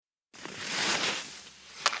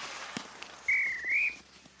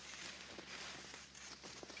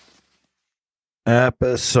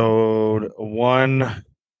Episode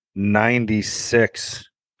 196.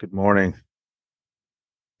 Good morning.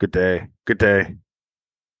 Good day. Good day.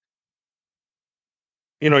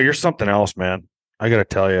 You're something else, man. I got to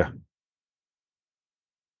tell you.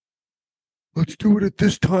 Let's do it at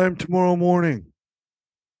this time tomorrow morning.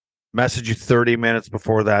 Message you 30 minutes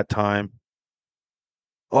before that time.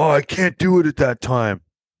 Oh, I can't do it at that time.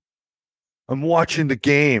 I'm watching the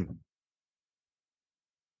game.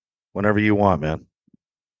 Whenever you want, man.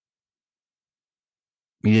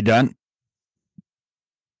 You done?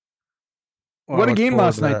 Well, What a game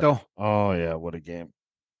last night, though. Oh, yeah. What a game.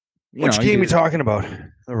 You Which know, game are you talking about?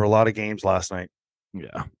 There were a lot of games last night.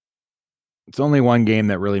 Yeah. It's only one game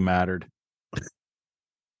that really mattered.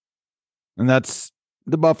 And that's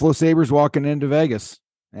the Buffalo Sabres walking into Vegas.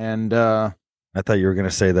 And I thought you were going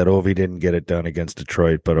to say that Ovi didn't get it done against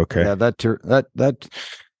Detroit, but okay. yeah, the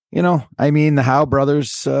Howe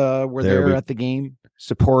brothers were there at the game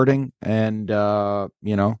supporting, and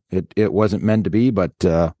it wasn't meant to be, but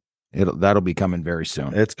that'll be coming very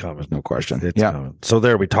soon. It's coming. There's no question. It's coming. So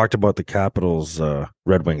there, we talked about the Capitals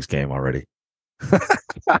Red Wings game already.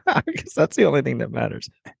 Because that's the only thing that matters.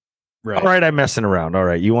 Right. All right, I'm messing around. All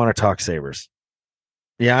right, you want to talk Sabres?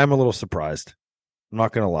 Yeah, I'm a little surprised. I'm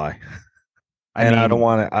not going to lie. I don't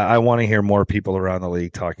want to. I want to hear more people around the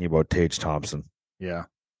league talking about Tage Thompson. Yeah,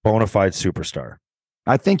 bona fide superstar.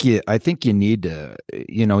 I think you need to.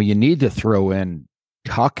 You need to throw in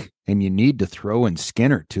Tuck and you need to throw in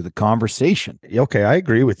Skinner to the conversation. Okay, I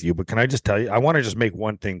agree with you, but can I just tell you? I want to just make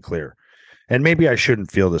one thing clear, and maybe I shouldn't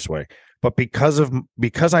feel this way, but because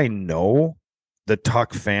I know the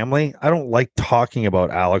Tuck family, I don't like talking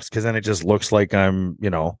about Alex because then it just looks like I'm,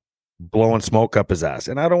 blowing smoke up his ass,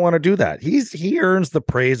 and I don't want to do that. He earns the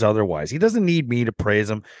praise otherwise. He doesn't need me to praise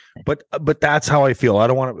him, but that's how I feel. I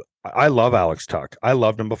don't want to. I love Alex Tuck. I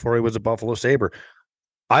loved him before he was a Buffalo Sabre.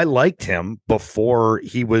 I liked him before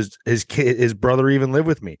he was his brother even lived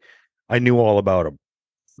with me. I knew all about him,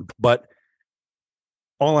 but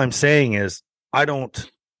all I'm saying is I don't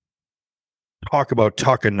talk about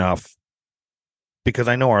Tuck enough, because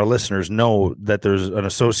I know our listeners know that there's an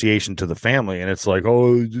association to the family, and it's like,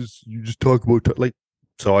 oh, you just talk about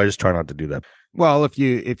so I just try not to do that. Well, if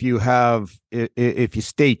you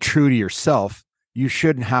stay true to yourself, you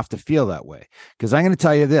shouldn't have to feel that way. Because I'm going to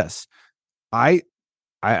tell you this, I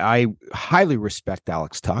highly respect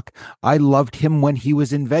Alex Tuck. I loved him when he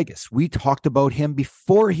was in Vegas. We talked about him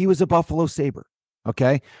before he was a Buffalo Sabre.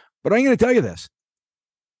 Okay, but I'm going to tell you this.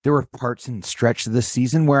 There were parts and stretch of this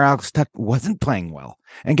season where Alex Tuck wasn't playing well.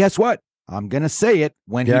 And guess what? I'm going to say it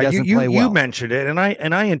when he doesn't play well. You mentioned it, and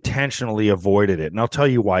I intentionally avoided it. And I'll tell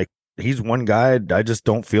you why. He's one guy I just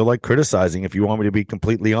don't feel like criticizing, if you want me to be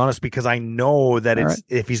completely honest, because I know that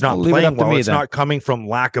if he's not playing well, it's not coming from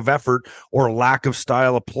lack of effort or lack of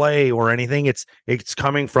style of play or anything. It's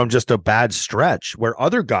coming from just a bad stretch where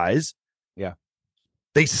other guys,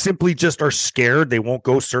 they simply just are scared. They won't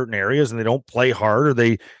go certain areas and they don't play hard, or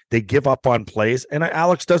they give up on plays. And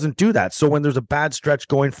Alex doesn't do that. So when there's a bad stretch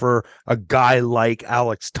going for a guy like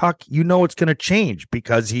Alex Tuck, it's going to change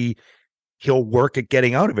because he'll work at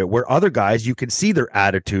getting out of it. Where other guys, you can see their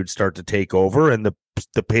attitude start to take over, and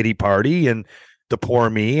the pity party and the poor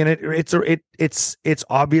me, and it's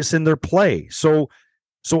obvious in their play. So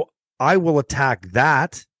I will attack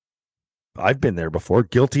that. I've been there before.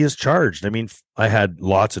 Guilty as charged. I mean, I had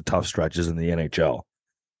lots of tough stretches in the NHL.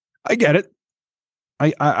 I get it.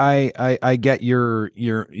 I get your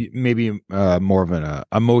maybe more of an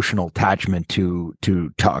emotional attachment to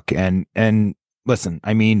Tuck, and listen,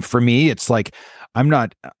 I mean, for me, it's like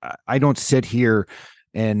I don't sit here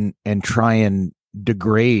and try and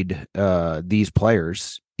degrade these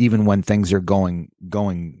players even when things are going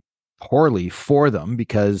poorly for them,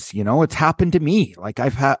 because it's happened to me. Like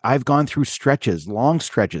I've gone through long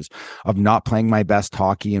stretches of not playing my best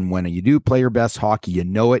hockey, and when you do play your best hockey, you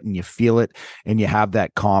know it and you feel it and you have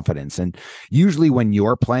that confidence. And usually when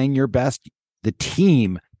you're playing your best, the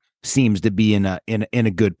team seems to be in a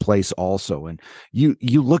good place also. And you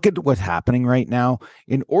look at what's happening right now.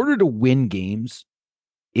 In order to win games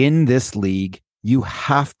in this league, you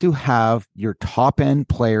have to have your top end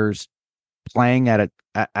players playing at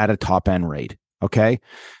a top end rate. Okay.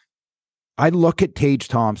 I look at Tage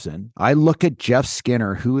Thompson. I look at Jeff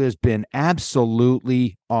Skinner, who has been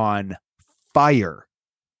absolutely on fire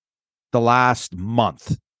the last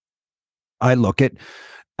month. I look at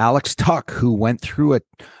Alex Tuck, who went through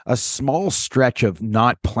a small stretch of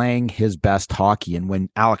not playing his best hockey. And when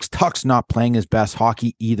Alex Tuck's not playing his best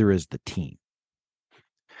hockey, either is the team.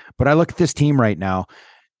 But I look at this team right now,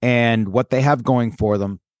 and what they have going for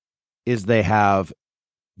them is they have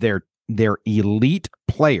their their elite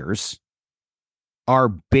players are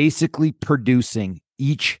basically producing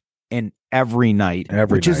each and every night,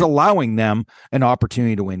 which is allowing them an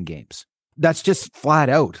opportunity to win games. That's just flat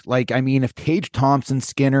out. Like, I mean, if Tage Thompson,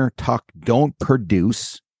 Skinner, Tuck don't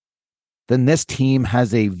produce, then this team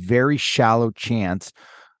has a very shallow chance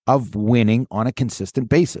of winning on a consistent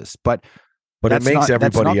basis. But it makes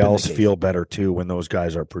everybody else feel better too when those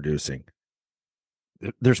guys are producing.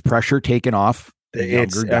 There's pressure taken off the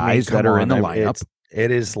younger guys that are in the lineup.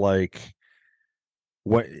 It is like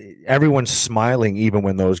what everyone's smiling even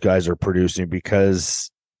when those guys are producing, because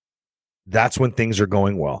that's when things are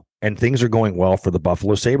going well, and things are going well for the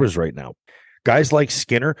Buffalo Sabres right now. Guys like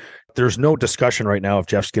Skinner, there's no discussion right now of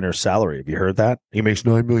Jeff Skinner's salary. Have you heard that? He makes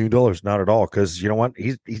 $9 million. Not at all, because you know what?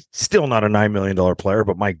 He's still not a $9 million player,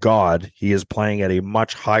 but my God, he is playing at a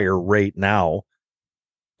much higher rate now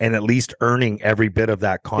and at least earning every bit of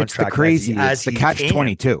that contract. It's the crazy. It's the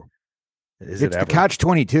catch-22. It's the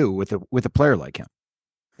catch-22 with a player like him.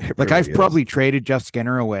 Like, I've probably traded Jeff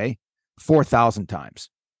Skinner away 4,000 times.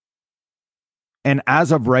 And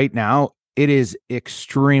as of right now, it is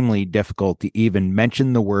extremely difficult to even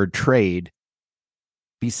mention the word trade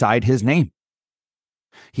beside his name.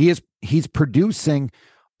 He's producing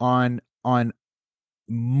on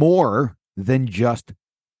more than just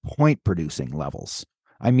point producing levels.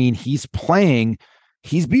 I mean, he's being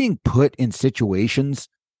put in situations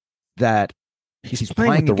that he's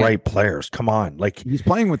playing with the right players. Come on. Like, he's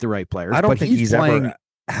playing with the right players. I don't think he's ever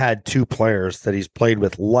had two players that he's played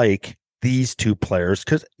with like these two players.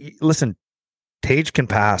 Because listen, Tage can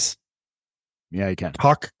pass. Yeah, he can.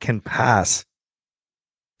 Tuck can pass.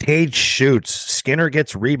 Tage shoots. Skinner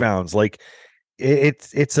gets rebounds. Like,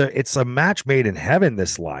 it's a match made in heaven,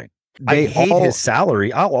 this line. I hate his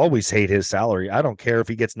salary. I'll always hate his salary. I don't care if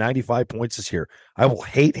he gets 95 points this year. I will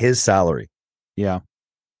hate his salary. Yeah.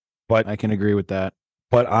 But I can agree with that.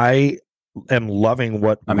 But I am loving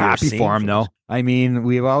what I'm happy for him, though. I mean,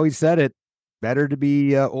 we've always said it. Better to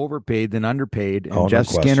be overpaid than underpaid. And Jeff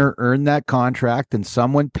Skinner earned that contract, and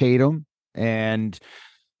someone paid him. And,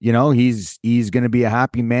 you know, he's going to be a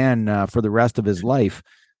happy man for the rest of his life.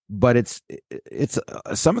 But it's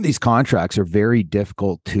some of these contracts are very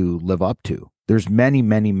difficult to live up to. There's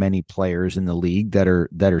many players in the league that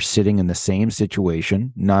are sitting in the same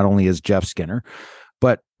situation, not only as Jeff Skinner,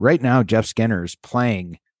 but right now Jeff Skinner is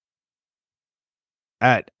playing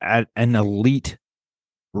at an elite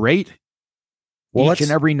rate. Each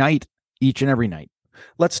and every night.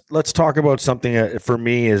 Let's talk about something for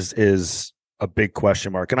me is a big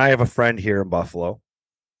question mark. And I have a friend here in Buffalo,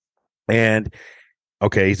 and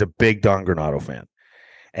okay, he's a big Don Granato fan,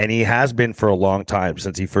 and he has been for a long time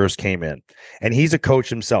since he first came in. And he's a coach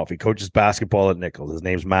himself. He coaches basketball at Nichols. His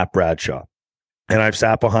name's Matt Bradshaw, and I've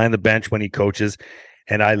sat behind the bench when he coaches,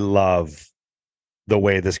 and I love the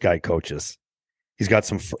way this guy coaches. He's got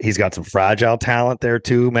some fragile talent there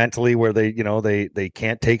too, mentally, where they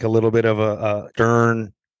can't take a little bit of a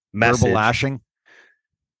stern message. Verbal lashing.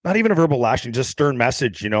 Not even a verbal lashing, just stern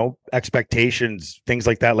message, expectations, things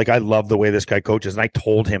like that. Like, I love the way this guy coaches. And I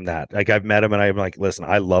told him that. Like, I've met him and I'm like, listen,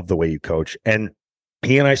 I love the way you coach. And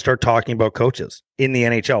he and I start talking about coaches in the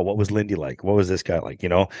NHL. What was Lindy like? What was this guy like?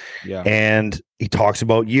 Yeah. And he talks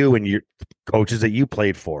about you and your coaches that you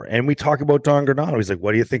played for. And we talk about Don Granato. He's like,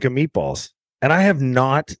 what do you think of meatballs? And I have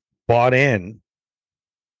not bought in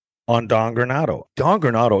on Don Granato. Don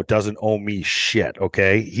Granato doesn't owe me shit,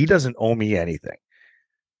 okay? He doesn't owe me anything.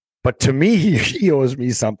 But to me, he owes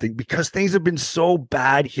me something, because things have been so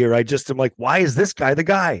bad here. I just am like, why is this guy the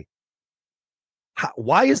guy?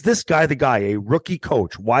 Why is this guy the guy? A rookie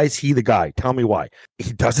coach. Why is he the guy? Tell me why.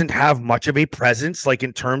 He doesn't have much of a presence, like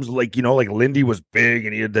in terms of like Lindy was big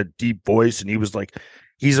and he had the deep voice, and he was like,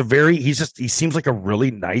 he seems like a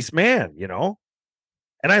really nice man,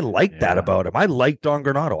 And I like that about him. I like Don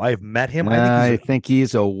Granato. I've met him. I think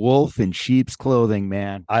he's a wolf in sheep's clothing,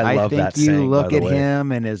 man. I love that saying. You look at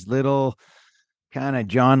him and his little kind of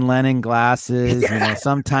John Lennon glasses. Yeah.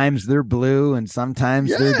 Sometimes they're blue and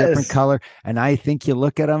sometimes they're a different color. And I think you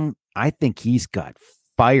look at him, I think he's got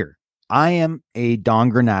fire. I am a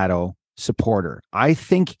Don Granato supporter. I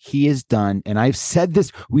think he is done. And I've said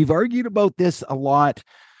this, we've argued about this a lot,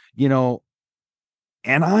 and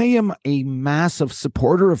I am a massive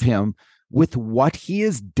supporter of him with what he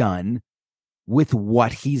has done, with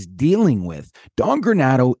what he's dealing with. Don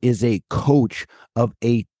Granato is a coach of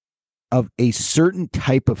a certain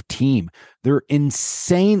type of team. They're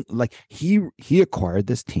insane. Like he acquired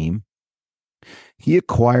this team. He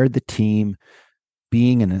acquired the team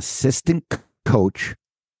being an assistant coach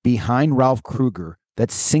behind Ralph Kruger that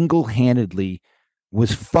single-handedly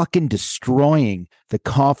was fucking destroying the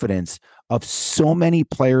confidence of so many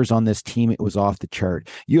players on this team. It was off the chart.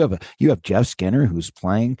 You have Jeff Skinner who's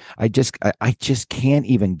playing. I just can't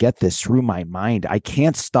even get this through my mind. I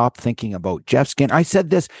can't stop thinking about Jeff Skinner. I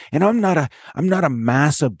said this, and I'm not a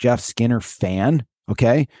massive Jeff Skinner fan,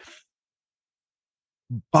 okay?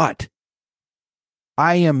 But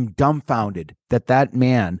I am dumbfounded that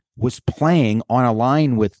man was playing on a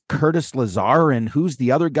line with Curtis Lazar, and who's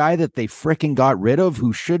the other guy that they freaking got rid of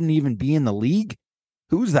who shouldn't even be in the league?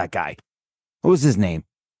 Who's that guy? What was his name?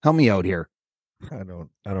 Help me out here. I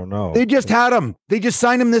don't know. They just had him. They just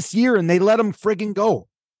signed him this year and they let him friggin' go.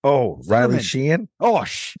 Oh, Riley Sheehan? Oh,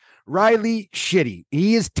 Riley Shitty.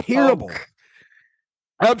 He is terrible.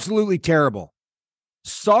 Absolutely terrible.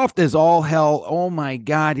 Soft as all hell. Oh my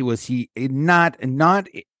God. Was he not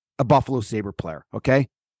a Buffalo Sabre player? Okay.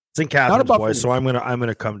 It's in Catherine's voice, so I'm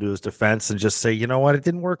gonna come to his defense and just say, you know what, it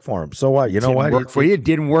didn't work for him. So what? You know what? It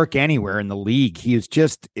didn't work anywhere in the league. He was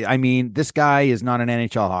just, I mean, this guy is not an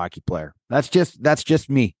NHL hockey player. That's just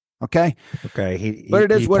me. Okay. Okay. He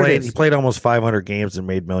played almost 500 games and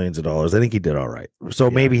made millions of dollars. I think he did all right.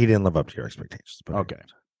 So maybe he didn't live up to your expectations. But okay.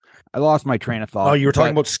 I lost my train of thought. Oh, you were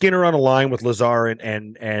talking about Skinner on a line with Lazar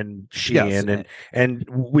and Sheehan, yes, and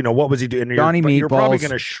you know what was he doing? You're probably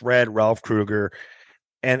going to shred Ralph Kruger.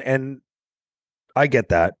 And I get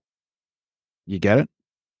that. You get it?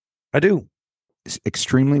 I do.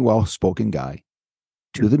 Extremely well-spoken guy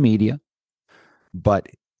to the media, but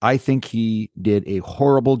I think he did a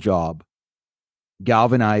horrible job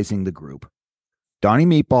galvanizing the group. Donnie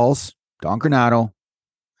Meatballs, Don Granato,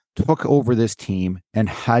 took over this team and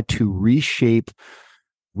had to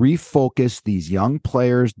refocus these young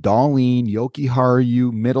players, Darlene, Yoki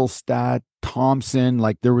Haru, Middlestat, Thompson.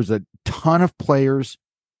 Like, there was a ton of players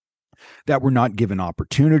that were not given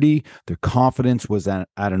opportunity. Their confidence was at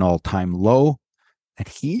an all-time low. And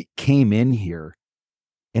he came in here,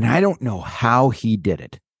 and I don't know how he did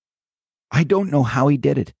it.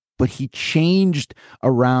 But he changed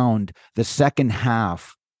around the second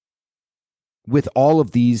half with all of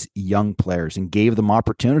these young players and gave them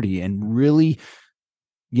opportunity and really,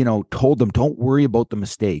 told them, don't worry about the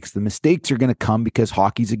mistakes. The mistakes are going to come because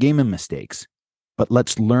hockey's a game of mistakes. But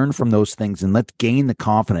let's learn from those things and let's gain the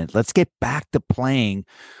confidence. Let's get back to playing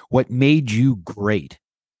what made you great.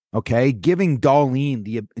 Okay. Giving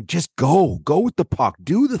Darlene just go with the puck.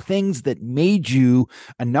 Do the things that made you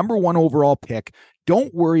a number one overall pick.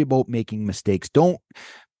 Don't worry about making mistakes.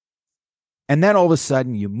 And then all of a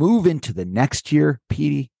sudden you move into the next year,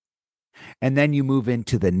 Petey. And then you move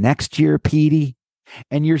into the next year, Petey.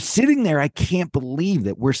 And you're sitting there. I can't believe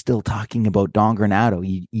that we're still talking about Don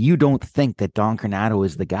Granato. You don't think that Don Granato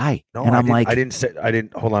is the guy. No, and I didn't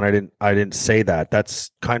say that. That's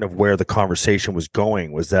kind of where the conversation was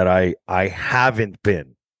going, was that I haven't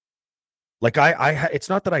been like, it's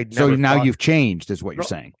not that I never. So now you've changed is what you're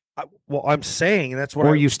saying. I'm saying that's what,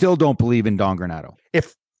 or you still don't believe in Don Granato.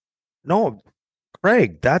 No,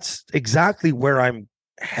 Craig, that's exactly where I'm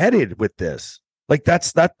headed with this. Like,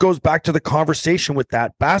 that goes back to the conversation with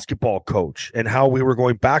that basketball coach and how we were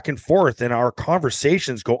going back and forth, and our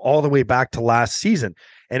conversations go all the way back to last season.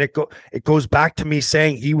 And it goes back to me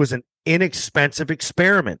saying he was an inexpensive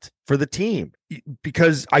experiment for the team,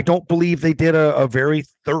 because I don't believe they did a very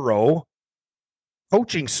thorough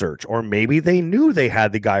coaching search, or maybe they knew they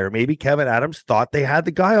had the guy, or maybe Kevin Adams thought they had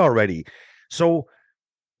the guy already. So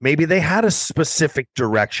maybe they had a specific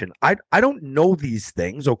direction. I don't know these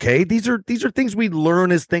things, okay? These are things we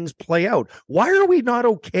learn as things play out. Why are we not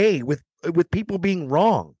okay with people being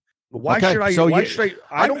wrong? Why should I?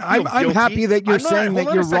 I'm happy that you're saying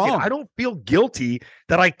that you're wrong. I don't feel guilty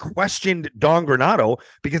that I questioned Don Granato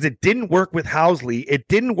because it didn't work with Housley. It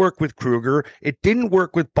didn't work with Kruger. It didn't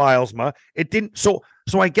work with Bilesma. It didn't. So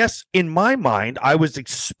I guess in my mind, I was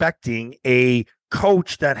expecting a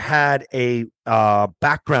coach that had a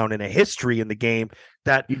background and a history in the game.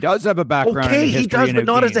 That he does have a background. Okay, he does, but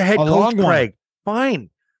not as a head coach, Craig. Fine.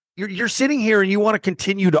 You're sitting here and you want to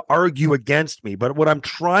continue to argue against me, but what I'm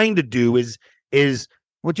trying to do is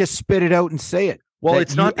well, just spit it out and say it. Well,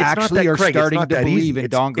 it's not actually that, Craig, starting to believe in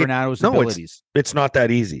Don Granato's abilities. It's not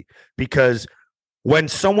that easy, because when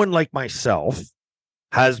someone like myself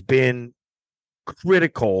has been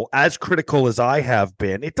critical as I have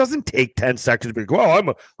been, it doesn't take 10 seconds to be,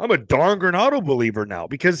 oh, I'm a Don Granato believer now,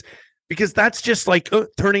 because that's just like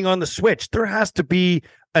turning on the switch. There has to be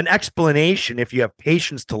an explanation, if you have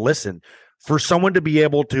patience to listen, for someone to be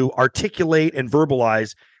able to articulate and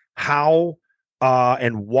verbalize how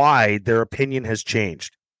and why their opinion has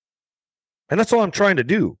changed. And that's all I'm trying to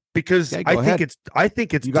do, because I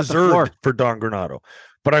think it's deserved for Don Granato.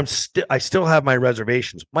 but I still have my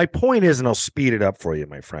reservations. My point is, and I'll speed it up for you,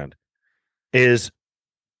 my friend, is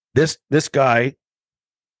this guy,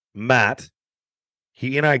 Matt,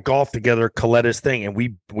 he and I golf together, Coletta's thing, and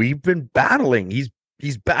we've been battling.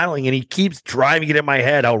 He's battling, and he keeps driving it in my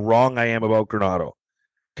head how wrong I am about Granato.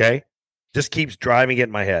 Okay, just keeps driving it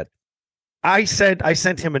in my head. I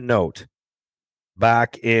sent him a note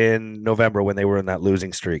back in November when they were in that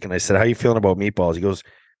losing streak, and I said, "How you feeling about meatballs?" He goes,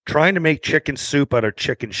 "Trying to make chicken soup out of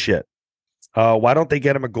chicken shit. Why don't they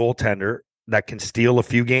get him a goaltender that can steal a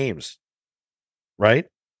few games?" Right?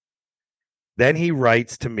 Then he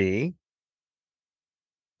writes to me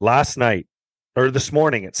last night or this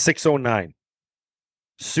morning at 6:09.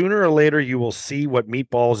 Sooner or later, you will see what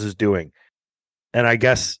Meatballs is doing. And I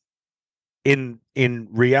guess in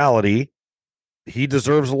reality, he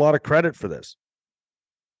deserves a lot of credit for this.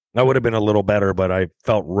 That would have been a little better, but I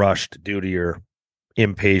felt rushed due to your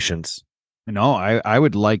impatience. No, I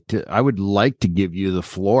would like to give you the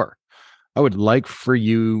floor. I would like for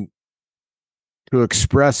you to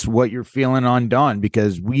express what you're feeling on Don,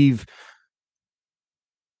 because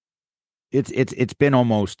it's been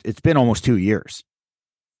almost 2 years.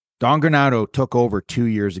 Don Granato took over 2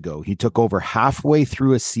 years ago. He took over halfway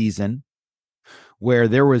through a season where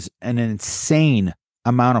there was an insane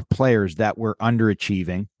amount of players that were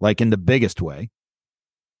underachieving, like in the biggest way.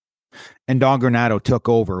 And Don Granato took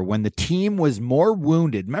over when the team was more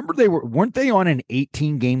wounded. Remember, weren't they on an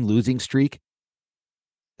 18-game losing streak?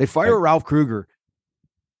 They fire Ralph Kruger,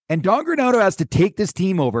 and Don Granato has to take this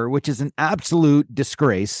team over, which is an absolute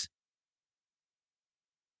disgrace,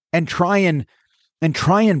 and try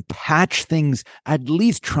and patch things, at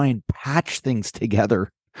least try and patch things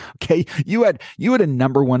together. Okay. You had a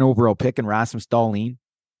number 1 overall pick in Rasmus Dahlin.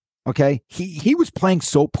 Okay. He was playing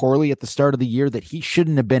so poorly at the start of the year that he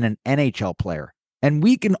shouldn't have been an NHL player. And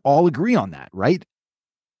we can all agree on that, right?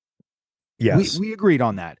 Yes. We agreed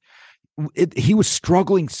on that. He was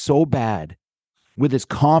struggling so bad with his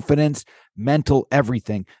confidence, mental,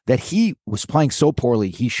 everything, that he was playing so poorly,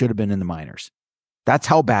 he should have been in the minors. That's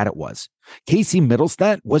how bad it was. Casey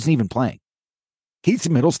Middlestat wasn't even playing. Casey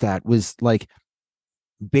Middlestat was like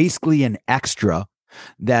basically an extra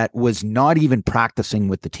that was not even practicing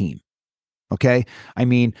with the team. Okay. I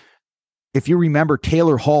mean, if you remember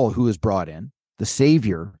Taylor Hall, who was brought in, the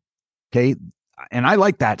savior. Okay. And I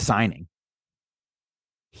like that signing.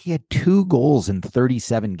 He had 2 goals in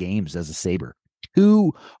 37 games as a Sabre.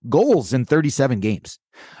 2 goals in 37 games.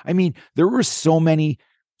 I mean, there were so many.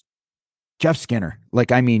 Jeff Skinner, was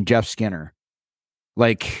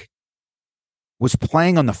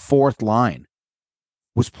playing on the 4th line.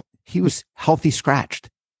 He was healthy scratched.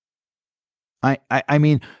 I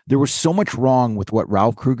mean, there was so much wrong with what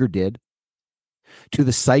Ralph Kruger did to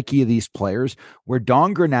the psyche of these players, where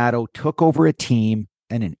Don Granato took over a team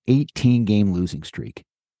and an 18-game losing streak.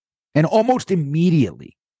 And almost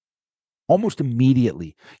immediately,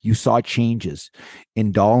 you saw changes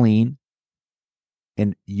in Dahlin,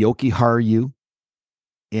 in Yoki Haru,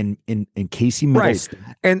 in Casey Middlestat.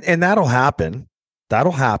 Right. And that'll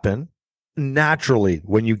happen. Naturally,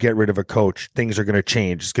 when you get rid of a coach, things are going to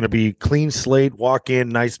change. It's going to be clean slate, walk in,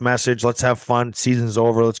 nice message. Let's have fun. Season's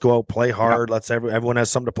over. Let's go out, play hard. Yep. Everyone has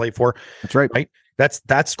something to play for. That's right. Right.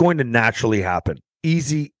 That's going to naturally happen.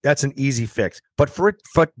 Easy. That's an easy fix. But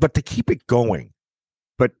to keep it going,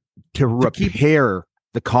 to repair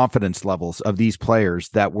the confidence levels of these players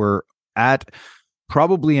that were at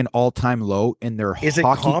probably an all-time low in their hockey careers. Is it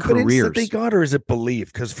confidence that they got, or is it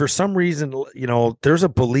belief? Because for some reason, there's a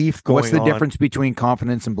belief going on. What's the difference between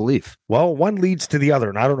confidence and belief? Well, one leads to the other,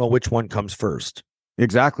 and I don't know which one comes first.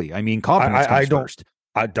 Exactly. I mean, confidence comes first.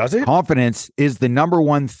 Does it? Confidence is the number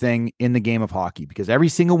one thing in the game of hockey, because every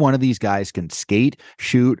single one of these guys can skate,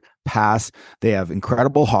 shoot, pass. They have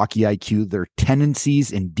incredible hockey IQ. Their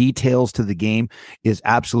tendencies and details to the game is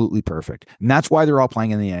absolutely perfect. And that's why they're all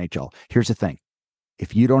playing in the NHL. Here's the thing.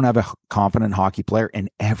 If you don't have a confident hockey player, and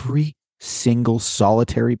every single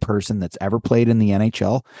solitary person that's ever played in the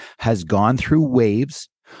NHL has gone through waves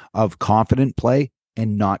of confident play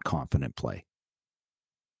and not confident play.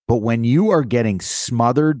 But when you are getting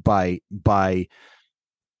smothered by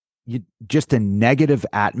just a negative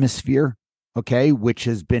atmosphere, okay, which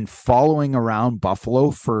has been following around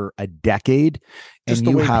Buffalo for a decade, just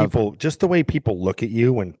the way people look at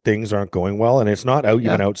you when things aren't going well, and it's not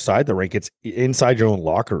even outside the rink; it's inside your own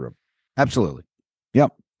locker room. Absolutely,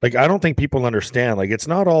 yep. Like, I don't think people understand. Like, it's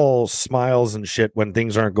not all smiles and shit when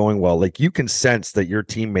things aren't going well. Like, you can sense that your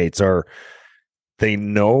teammates they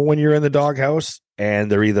know when you're in the doghouse,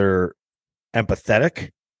 and they're either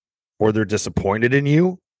empathetic or they're disappointed in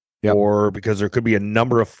you, or because there could be a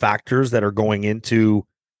number of factors that are going into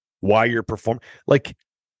why you're performing. Like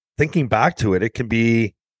thinking back to it, it can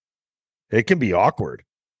be awkward.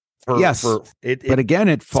 But again,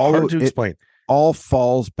 it's hard to explain. It all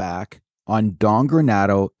falls back on Don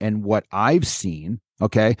Granato and what I've seen.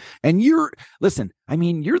 Okay. And you're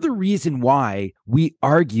the reason why we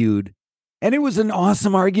argued. And it was an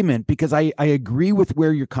awesome argument because I agree with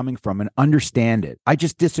where you're coming from and understand it. I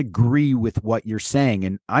just disagree with what you're saying.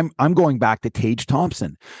 And I'm going back to Tage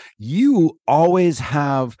Thompson. You always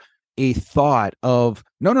have a thought of,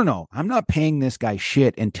 no, I'm not paying this guy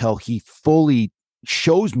shit until he fully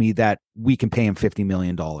shows me that we can pay him $50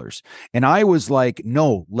 million. And I was like,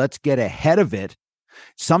 no, let's get ahead of it.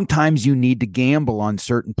 Sometimes you need to gamble on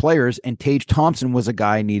certain players. And Tage Thompson was a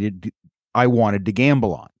guy I wanted to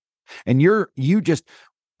gamble on. And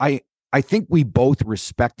I think we both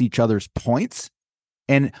respect each other's points.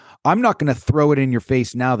 And I'm not going to throw it in your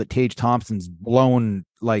face now that Tage Thompson's blown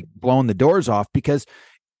the doors off, because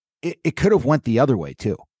it could have went the other way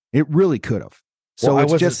too. It really could have. So I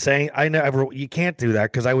wasn't saying you can't do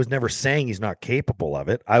that, because I was never saying he's not capable of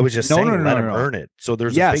it. I was just saying let him earn it. So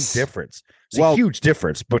there's a big difference. It's a huge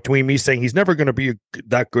difference between me saying he's never going to be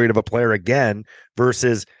that great of a player again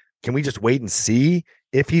versus can we just wait and see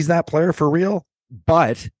if he's that player for real?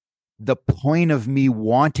 But the point of me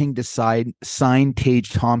wanting to sign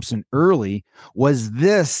Tage Thompson early was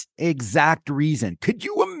this exact reason. Could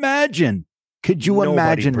you imagine?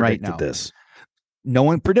 Right now? This. No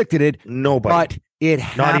one predicted it. Nobody. But it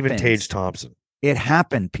happened. Not even Tage Thompson. It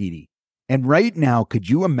happened, Petey. And right now, could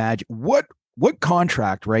you imagine what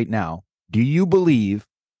contract right now do you believe,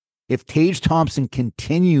 if Tage Thompson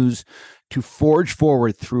continues to forge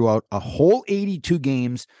forward throughout a whole 82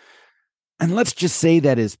 games, and let's just say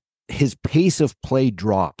that his pace of play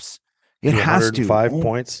drops, it has to 5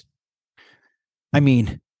 points. I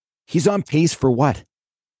mean, he's on pace for what?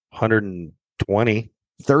 120,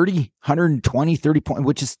 30 points,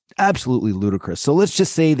 which is absolutely ludicrous. So let's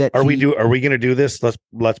just say that are we going to do this?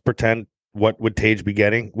 Let's pretend. What would Tage be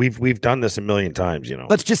getting? We've done this a million times,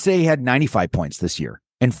 Let's just say he had 95 points this year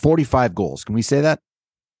and 45 goals. Can we say that?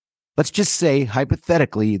 Let's just say,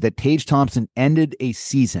 hypothetically, that Tage Thompson ended a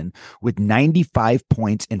season with 95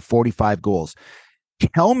 points and 45 goals.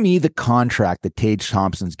 Tell me the contract that Tage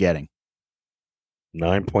Thompson's getting.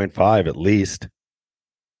 9.5 at least.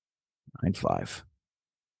 9.5.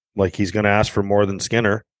 Like he's going to ask for more than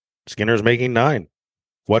Skinner. Skinner's making 9.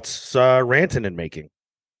 What's Rantanen making?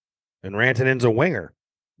 And Rantanen's a winger.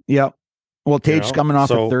 Yeah. Well, Tage's coming off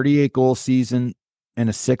a 38-goal season and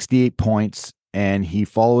a 68 points. And he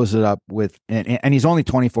follows it up with, and he's only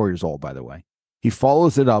 24 years old, by the way. He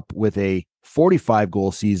follows it up with a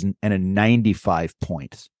 45-goal season and a 95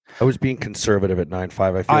 points. I was being conservative at 9.5.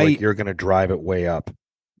 I feel like you're going to drive it way up.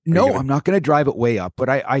 No, I'm not going to drive it way up, but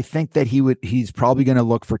I think that he's probably going to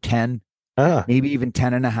look for 10, maybe even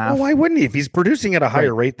 10 and a half. Well, why wouldn't he? If he's producing at a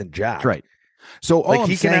higher rate than Jack. That's right. So all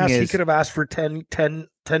he could have asked for 10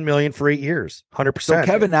 million for 8 years, 100%. So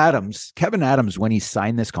Kevin Adams, when he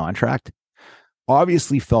signed this contract,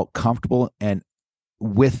 obviously felt comfortable and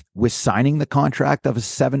with signing the contract of a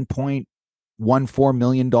 $7.14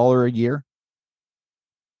 million a year.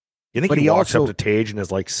 You think he walks up to Tage and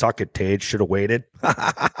is like, "Suck it, Tage. Should have waited."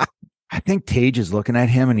 I think Tage is looking at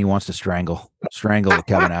him and he wants to strangle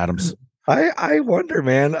Kevin Adams. I wonder,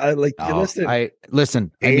 man.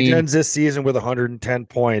 Listen. Tage ends this season with 110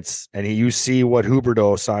 points, and you see what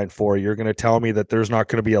Huberdeau signed for. You're going to tell me that there's not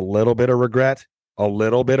going to be a little bit of regret? A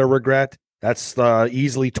little bit of regret? That's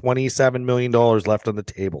easily $27 million left on the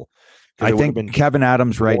table. I think Kevin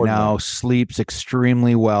Adams right now sleeps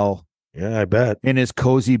extremely well. Yeah, I bet. In his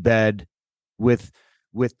cozy bed with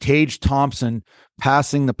Tage Thompson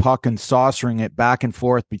passing the puck and saucering it back and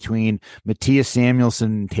forth between Matthias Samuelsson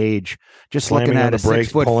and Tage. Just slamming looking at a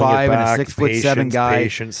 6'5" and a 6'7" guy.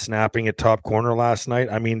 Patience, snapping at top corner last night.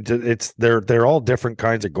 I mean, they're all different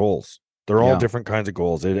kinds of goals. They're all different kinds of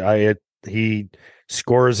goals. He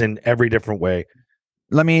scores in every different way.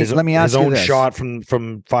 Let me ask you his own this. Shot from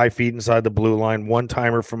 5 feet inside the blue line, one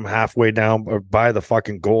timer from halfway down or by the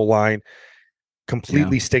fucking goal line,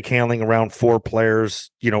 completely stick handling around 4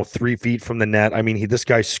 players, 3 feet from the net. I mean, this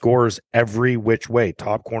guy scores every which way,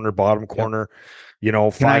 top corner, bottom corner, Can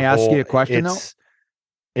I ask you a question though?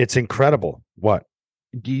 It's incredible. What?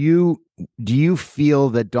 Do you feel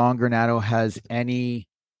that Don Granato has any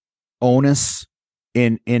onus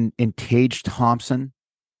in Tage Thompson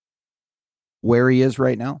where he is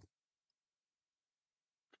right now?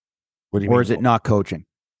 What do you mean? Or is it not coaching?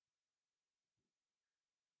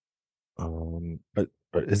 But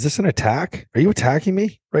is this an attack? Are you attacking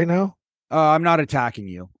me right now? I'm not attacking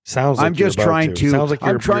you. Sounds like I'm just trying to. Sounds like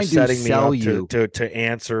I'm trying to sell you to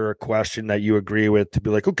answer a question that you agree with. To be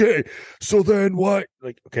like, okay, so then what?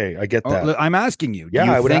 Like, okay, I get that. I'm asking you. Yeah,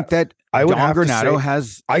 do you think that Don Granato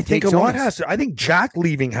has? I think a lot has to. I think Jack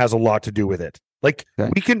leaving has a lot to do with it. Like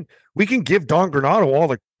we can give Don Granato all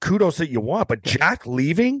the kudos that you want, but Jack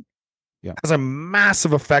leaving has a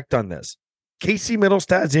massive effect on this. Casey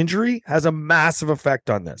Middlestad's injury has a massive effect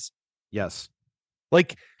on this. Yes.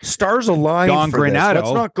 Like stars aligned Don for Granato, this.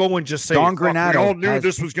 Let's not go and just say Don Granato we all knew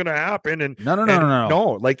this was going to happen. And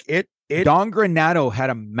no. Like it. Don Granato had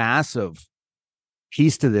a massive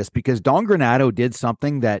piece to this because Don Granato did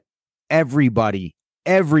something that everybody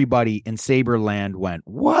in Saberland went,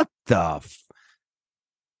 what the?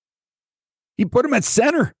 He put him at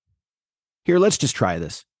center. Here, let's just try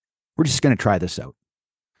this. We're just going to try this out.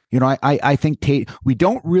 You know, I think we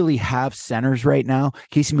don't really have centers right now.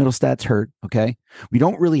 Casey Middlestad's hurt, okay? We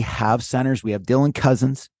don't really have centers. We have Dylan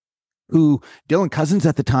Cousins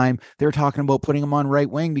at the time, they were talking about putting him on right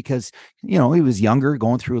wing because, you know, he was younger,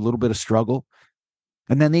 going through a little bit of struggle.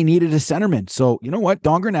 And then they needed a centerman. So, you know what?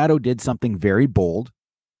 Don Granato did something very bold.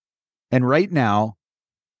 And right now,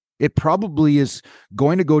 it probably is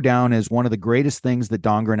going to go down as one of the greatest things that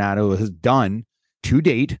Don Granato has done to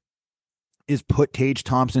date, is put Tage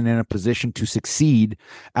Thompson in a position to succeed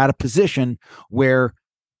at a position where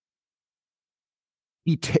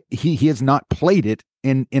he has not played it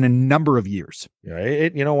in a number of years. Yeah,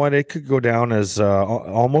 you know what? It could go down as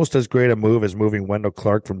almost as great a move as moving Wendell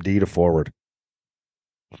Clark from D to forward.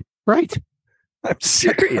 Right. I'm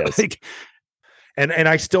serious. And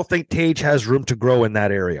I still think Tage has room to grow in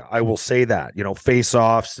that area. I will say that, you know,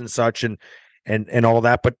 face-offs and such and all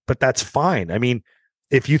that, but that's fine. I mean,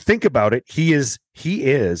 if you think about it, he's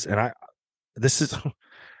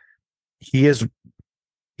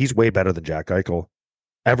way better than Jack Eichel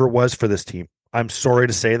ever was for this team. I'm sorry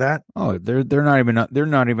to say that. Oh, they're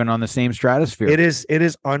not even on the same stratosphere. It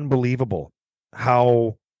is unbelievable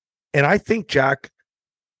how, and I think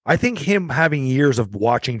him having years of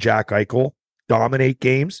watching Jack Eichel dominate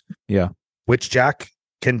games. Yeah. Which Jack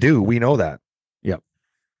can do. We know that.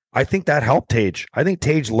 I think that helped Tage. I think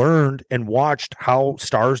Tage learned and watched how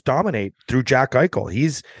stars dominate through Jack Eichel.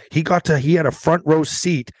 He had a front row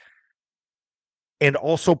seat and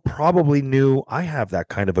also probably knew I have that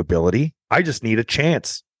kind of ability. I just need a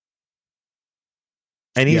chance.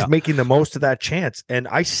 And he's making the most of that chance. And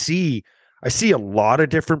I see a lot of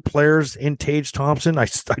different players in Tage Thompson. I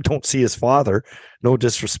don't see his father. No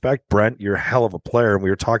disrespect, Brent. You're a hell of a player. And we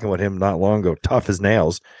were talking about him not long ago. Tough as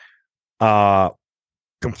nails.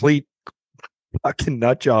 Complete fucking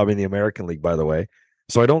nut job in the American League, by the way.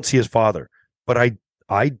 So I don't see his father, but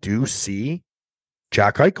I do see some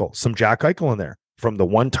Jack Eichel in there from the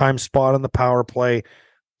one-time spot on the power play.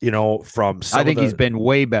 You know, I think he's been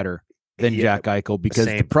way better than Jack Eichel because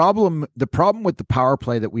the problem with the power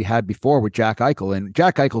play that we had before with Jack Eichel, and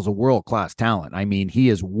Jack Eichel's a world-class talent. I mean, he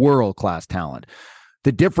is world-class talent.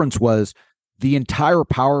 The difference was the entire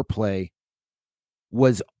power play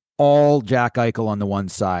was all Jack Eichel on the one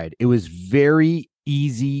side. It was very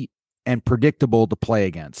easy and predictable to play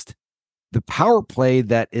against. The power play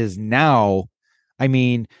that is now, I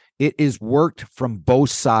mean, it is worked from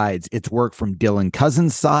both sides. It's worked from Dylan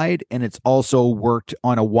Cousins' side, and it's also worked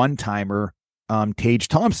on a one-timer, Tage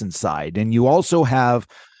Thompson's side. And you also have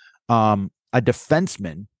a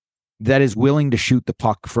defenseman that is willing to shoot the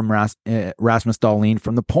puck from Rasmus Dahlin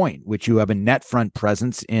from the point, which you have a net front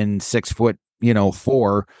presence in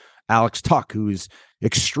 6'4" Alex Tuck, who's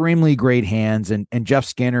extremely great hands, and Jeff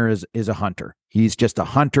Skinner is a hunter. He's just a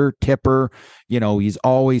hunter, tipper. You know, he's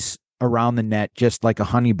always around the net, just like a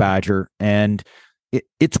honey badger. And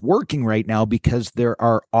it's working right now because there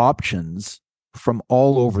are options from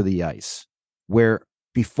all over the ice, where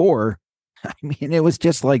before, I mean, it was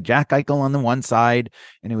just like Jack Eichel on the one side,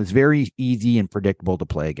 and it was very easy and predictable to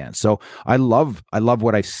play against. So I love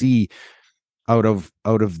what I see out of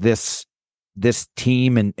this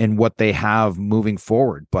team and what they have moving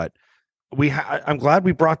forward. But I'm glad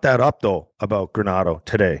we brought that up though about Granato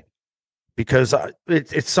today, because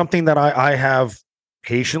it's something that I have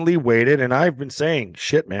patiently waited, and I've been saying,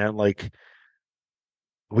 shit, man, like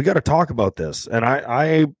we got to talk about this. And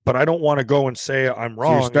but I don't want to go and say I'm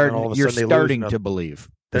wrong. So you're starting to believe.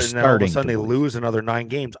 Then all of a sudden they lose another 9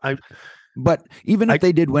 games. But even if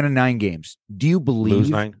they did win in 9 games, do you believe? Lose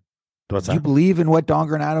 9. Do you believe in what Don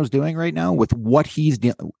Granato's doing right now with what he's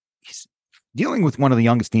dealing with one of the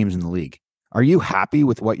youngest teams in the league? Are you happy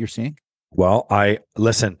with what you're seeing? Well,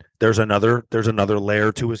 listen, there's another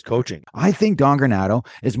layer to his coaching. I think Don Granato,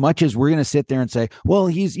 as much as we're going to sit there and say, well,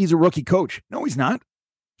 he's a rookie coach. No, he's not.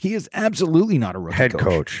 He is absolutely not a rookie head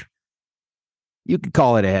coach. You can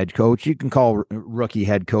call it a head coach. You can call rookie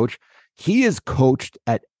head coach. He is coached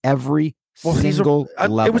at every single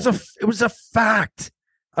level. It was a fact.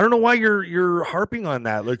 I don't know why you're harping on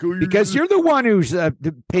that. Like, because you're the one who's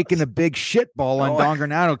taking a big shit ball on Don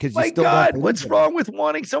Granato because you still don't believe what's wrong with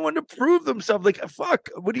wanting someone to prove themselves? Like, fuck.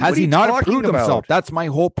 Has he not proved himself? That's my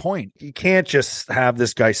whole point. You can't just have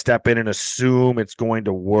this guy step in and assume it's going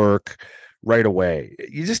to work right away.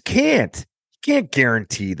 You just can't. You can't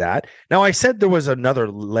guarantee that. Now, I said there was another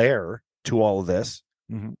layer to all of this,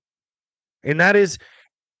 and that is,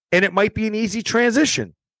 and it might be an easy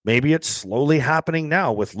transition. Maybe it's slowly happening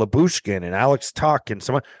now with Labushkin and Alex Tuck and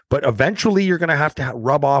someone, but eventually you're going to have to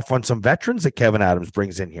rub off on some veterans that Kevin Adams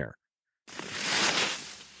brings in here.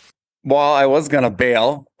 Well, I was going to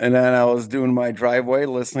bail, and then I was doing my driveway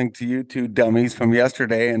listening to you two dummies from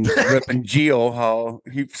yesterday and ripping Gio how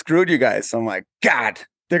he screwed you guys. So I'm like, God,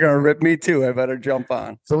 they're going to rip me too. I better jump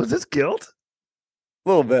on. So is this guilt? A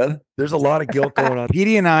little bit. There's a lot of guilt going on.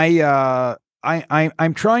 Petey and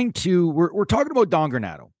I'm trying to, we're talking about Don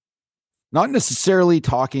Granato, not necessarily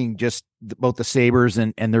talking just about the Sabres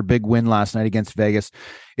and their big win last night against Vegas.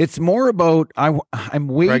 It's more about, I'm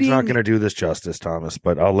waiting. Greg's not going to do this justice, Thomas,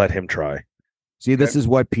 but I'll let him try. See, this is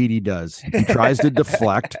what Petey does. He tries to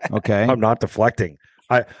deflect. Okay. I'm not deflecting.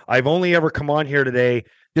 I've only ever come on here today.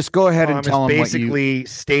 Just go ahead and tell him basically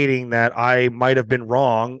stating that I might have been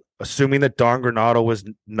wrong, assuming that Don Granato was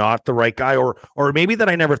not the right guy, or maybe that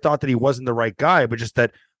I never thought that he wasn't the right guy, but just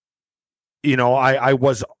that, you know, I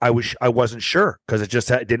wasn't sure because it just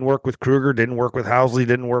didn't work with Kruger, didn't work with Housley,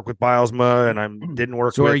 didn't work with Bilesma, and didn't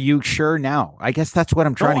work. So are you sure now? I guess that's what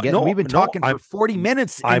I'm trying to get. We've been talking for 40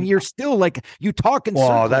 minutes, and you're still like you talk in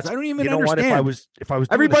circles. I don't even understand. What, if I was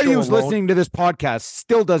everybody who's listening to this podcast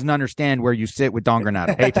still doesn't understand where you sit with Don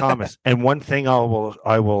Granato. Hey, Thomas, and one thing I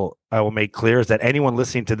will make clear is that anyone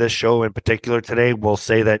listening to this show in particular today will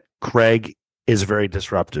say that Craig is very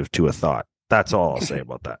disruptive to a thought. That's all I'll say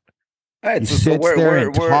about that. Right, so where's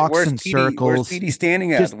circles. Where's Petey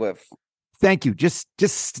standing at with? Thank you. Just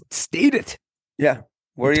state it. Yeah.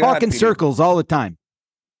 Where you talk in circles all the time.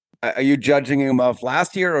 Are you judging him of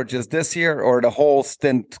last year or just this year or the whole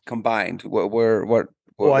stint combined? Well,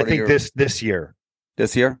 I think this year.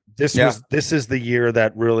 This year? This is the year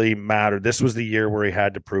that really mattered. This was the year where he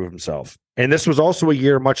had to prove himself. And this was also a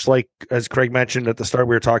year, much like, as Craig mentioned at the start,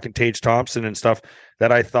 we were talking Tage Thompson and stuff,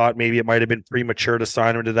 that I thought maybe it might have been premature to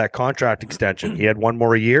sign him to that contract extension. He had one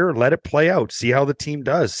more year, let it play out, see how the team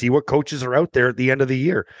does, see what coaches are out there at the end of the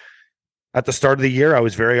year. At the start of the year, I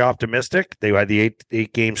was very optimistic. They had the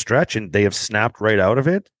eight game stretch, and they have snapped right out of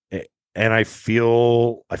it. And I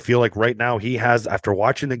feel like right now he has, after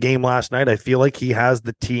watching the game last night, I feel like he has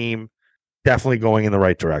the team definitely going in the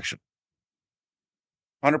right direction.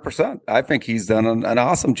 100%. I think he's done an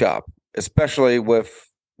awesome job, especially with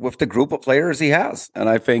the group of players he has. And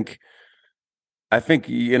I think,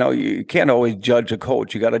 you know, you can't always judge a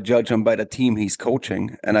coach. You got to judge him by the team he's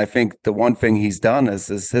coaching. And I think the one thing he's done is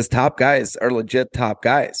his top guys are legit top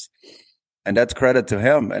guys. And that's credit to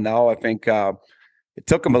him. And now I think it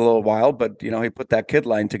took him a little while, but, you know, he put that kid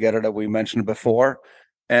line together that we mentioned before,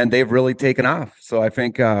 and they've really taken off. So I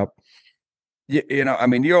think, you know, I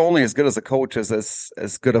mean, you're only as good as a coach as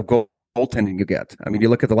good of goaltending you get. I mean, you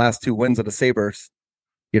look at the last two wins of the Sabres,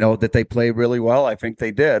 you know, that they played really well. I think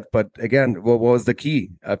they did. But again, what was the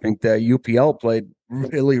key? I think the UPL played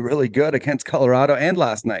really, really good against Colorado and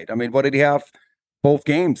last night. I mean, what did he have? Both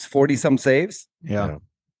games, 40-some saves? Yeah.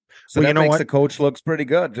 So that makes the coach looks pretty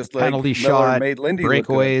good. Just like penalty shot, made Lindy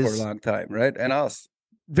breakaways look good for a long time, right? And us.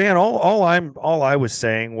 Van, all I was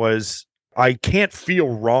saying was I can't feel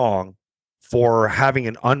wrong for having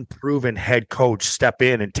an unproven head coach step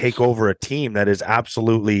in and take over a team that is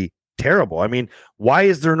absolutely terrible. I mean, why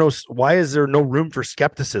is there no room for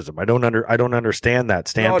skepticism? I don't understand that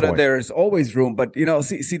standpoint. No, there's always room, but you know,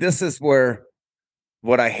 see, this is where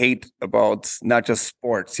what I hate about not just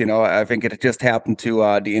sports. You know, I think it just happened to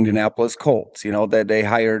the Indianapolis Colts. You know, that they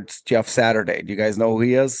hired Jeff Saturday. Do you guys know who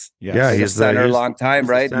he is? Yes. Yeah, he's a center a long time,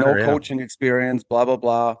 right? Center, no coaching experience, blah blah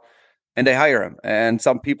blah. And they hire him. And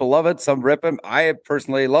some people love it, some rip him. I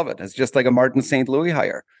personally love it. It's just like a Martin St. Louis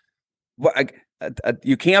hire.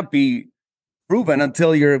 You can't be proven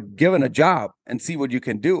until you're given a job and see what you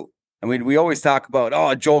can do. I mean, we always talk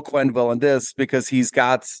about, Joel Quenneville and this because he's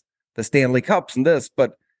got the Stanley Cups and this.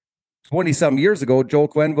 But 20-some years ago, Joel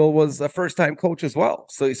Quenneville was a first-time coach as well.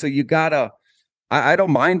 So you got to – I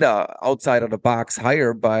don't mind a outside-of-the-box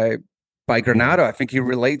hire by Granato. I think he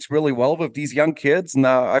relates really well with these young kids, and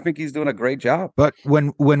I think he's doing a great job. But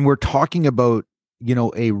when we're talking about, you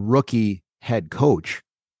know, a rookie head coach,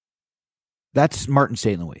 That's Martin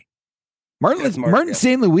St. Louis. Martin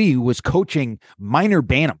St. Louis was coaching Minor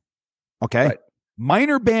Bantam. Okay. Right.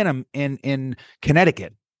 Minor Bantam in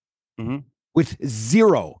Connecticut with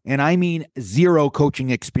zero, and I mean zero coaching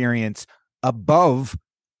experience above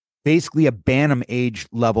basically a Bantam age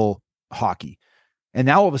level hockey. And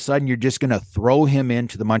now all of a sudden you're just going to throw him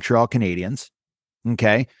into the Montreal Canadiens.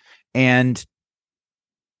 Okay. And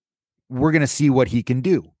we're going to see what he can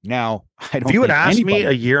do. Now, I don't. If you had asked me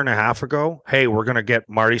a year and a half ago, hey, we're going to get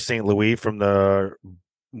Marty St. Louis from the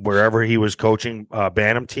wherever he was coaching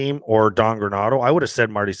Bantam team or Don Granato, I would have said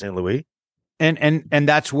Marty St. Louis. And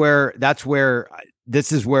that's where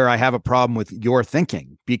this is where I have a problem with your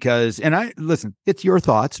thinking, because, and I listen, it's your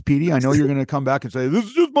thoughts, Petey. I know you're going to come back and say, this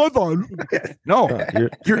is just my thought. No,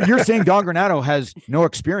 you're saying Don Granato has no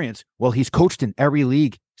experience. Well, he's coached in every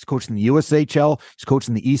league. He's coached in the USHL. He's coached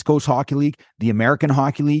in the East Coast Hockey League, the American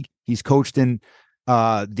Hockey League. He's coached in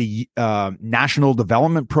the National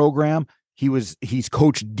Development Program. He's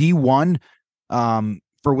coached D1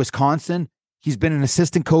 for Wisconsin. He's been an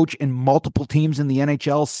assistant coach in multiple teams in the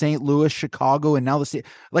NHL, St. Louis, Chicago, and now the state.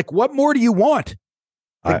 Like, what more do you want?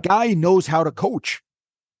 The guy knows how to coach.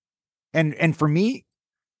 And for me,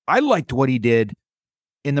 I liked what he did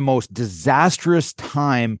in the most disastrous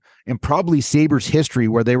time in probably Sabres history,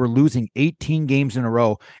 where they were losing 18 games in a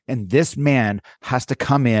row. And this man has to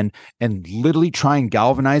come in and literally try and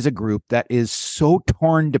galvanize a group that is so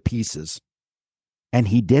torn to pieces. And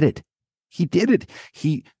he did it.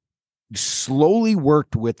 He slowly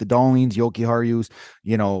worked with the Dahlins, Jokiharjus,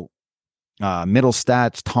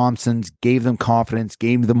 Middlestats, Thompsons, gave them confidence,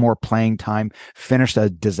 gave them more playing time, finished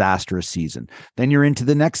a disastrous season. Then you're into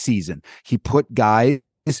the next season. He put guys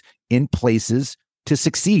in places to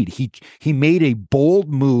succeed. He made a bold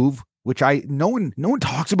move, which no one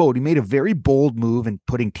talks about. He made a very bold move in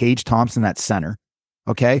putting Tage Thompson at center.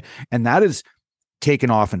 Okay. And that is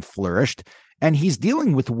taken off and flourished. And he's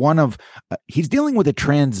dealing with a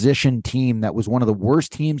transition team that was one of the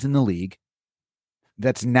worst teams in the league,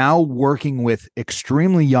 that's now working with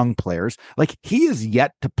extremely young players. Like, he is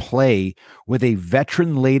yet to play with a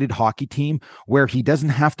veteran-laden hockey team where he doesn't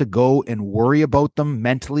have to go and worry about them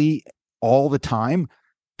mentally all the time.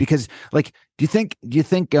 Because, like, do you think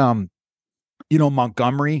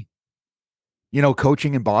Montgomery,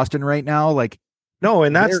 coaching in Boston right now, like, no,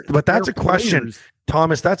 and that's a question. Players.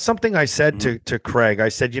 Thomas, that's something I said to Craig. I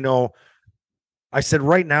said,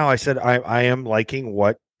 right now, I am liking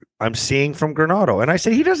what I'm seeing from Granato. And I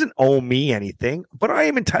said, he doesn't owe me anything, but I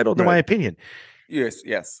am entitled to my opinion. Yes.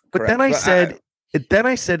 But correct. Then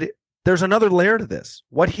I said, there's another layer to this.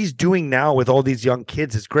 What he's doing now with all these young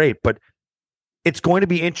kids is great, but it's going to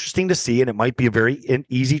be interesting to see, and it might be a very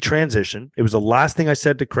easy transition. It was the last thing I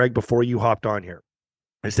said to Craig before you hopped on here.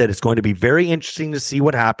 I said, it's going to be very interesting to see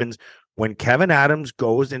what happens when Kevin Adams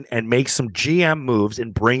goes and makes some GM moves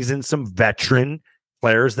and brings in some veteran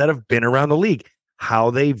players that have been around the league,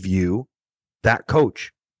 how they view that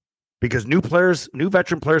coach. Because new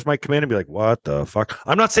veteran players might come in and be like, what the fuck?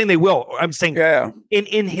 I'm not saying they will. I'm saying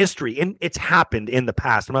in history, and it's happened in the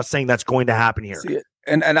past. I'm not saying that's going to happen here. See,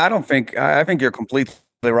 and I think you're completely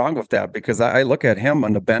wrong with that, because I look at him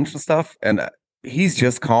on the bench and stuff, and he's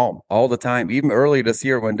just calm all the time. Even early this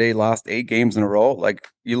year when they lost 8 games in a row, like,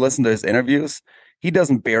 you listen to his interviews, he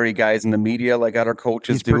doesn't bury guys in the media like other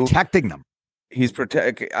coaches do. He's protecting them.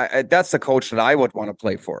 That's the coach that I would want to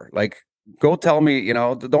play for. Like, go tell me,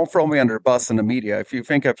 don't throw me under a bus in the media. If you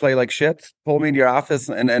think I play like shit, pull me into your office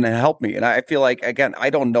and help me. And I feel like, again, I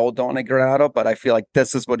don't know Donny Granato, but I feel like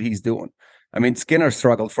this is what he's doing. I mean, Skinner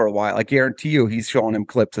struggled for a while. I guarantee you he's showing him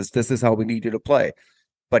clips as this is how we need you to play.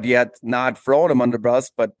 But yet not throwing him under the bus,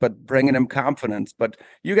 but bringing him confidence. But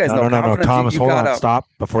you guys know confidence. No, Thomas, hold on, stop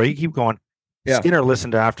before you keep going. Yeah. Skinner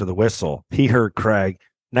listened to after the whistle. He heard Craig.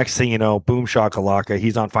 Next thing you know, boom shakalaka,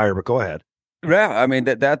 he's on fire. But go ahead. Yeah, I mean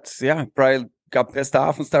that's probably got pissed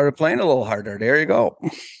off and started playing a little harder. There you go.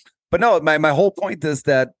 But no, my whole point is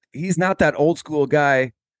that he's not that old school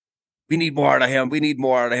guy. We need more out of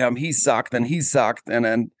him. He sucked.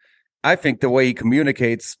 And I think the way he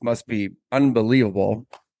communicates must be unbelievable.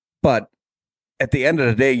 But at the end of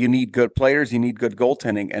the day, you need good players. You need good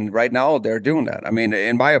goaltending. And right now they're doing that. I mean,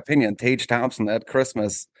 in my opinion, Tage Thompson at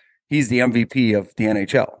Christmas, he's the MVP of the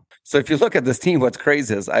NHL. So if you look at this team, what's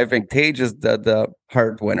crazy is I think Tage is the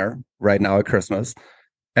Hart winner right now at Christmas.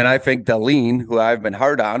 And I think Dahlin, who I've been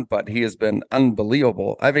hard on, but he has been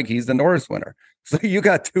unbelievable, I think he's the Norris winner. So you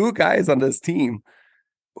got 2 guys on this team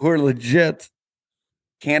who are legit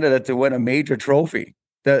candidate to win a major trophy.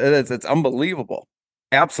 It's unbelievable.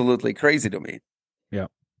 Absolutely crazy to me. Yeah.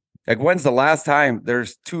 Like, when's the last time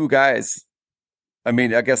there's 2 guys I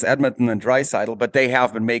mean, I guess Edmonton and Draisaitl, but they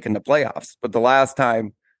have been making the playoffs. But the last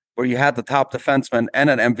time where you had the top defenseman and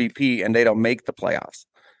an MVP and they don't make the playoffs.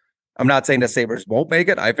 I'm not saying the Sabres won't make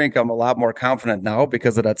it. I think I'm a lot more confident now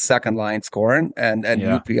because of that second line scoring and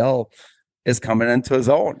UPL is coming into his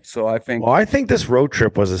own. So I think. Well, I think this road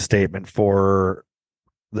trip was a statement for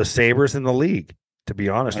the Sabres in the league, to be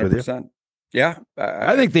honest 100%. With you. Yeah.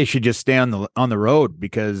 I think they should just stay on the road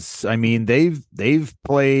because I mean they've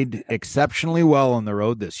played exceptionally well on the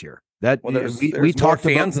road this year. That we talked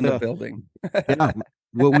fans about in the building. Yeah.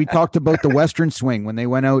 Well, we talked about the Western swing when they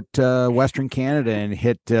went out Western Canada and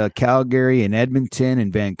hit Calgary and Edmonton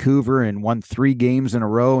and Vancouver and won 3 games in a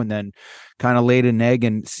row and then kind of laid an egg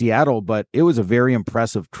in Seattle. But it was a very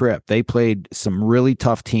impressive trip. They played some really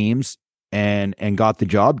tough teams and got the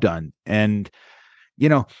job done. And, you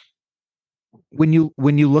know, when you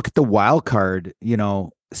look at the wild card, you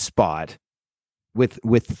know, spot with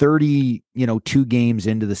 30, 2 games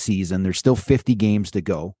into the season, there's still 50 games to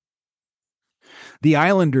go. The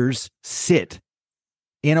Islanders sit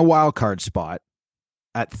in a wild card spot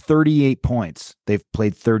at 38 points. They've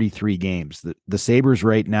played 33 games. The Sabres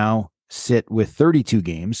right now sit with 32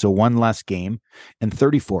 games, so 1 less game, and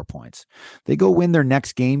 34 points. They go win their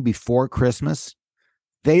next game before Christmas.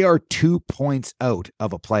 They are 2 points out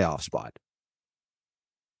of a playoff spot.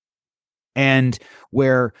 And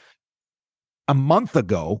where 1 month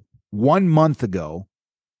ago,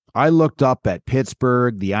 I looked up at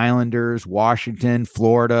Pittsburgh, the Islanders, Washington,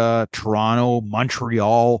 Florida, Toronto,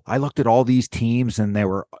 Montreal. I looked at all these teams and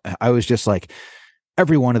I was just like,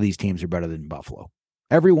 every one of these teams are better than Buffalo.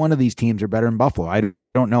 Every one of these teams are better than Buffalo. I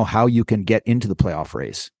don't know how you can get into the playoff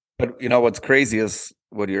race. But you know, what's crazy is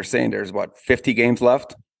what you're saying. There's 50 games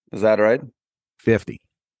left. Is that right? 50.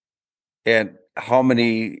 And how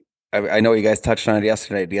many, I know you guys touched on it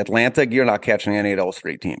yesterday. The Atlantic, you're not catching any of those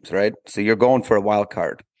 3 teams, right? So you're going for a wild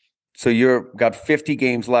card. So you're got 50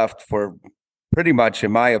 games left for pretty much,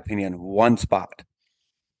 in my opinion, 1 spot.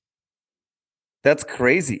 That's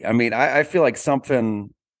crazy. I mean, I feel like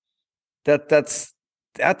something that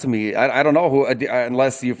to me, I don't know who,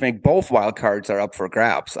 unless you think both wild cards are up for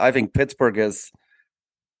grabs. I think Pittsburgh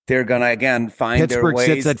they're going to, again, find their ways.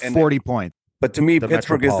 Pittsburgh sits at 40 points. But to me,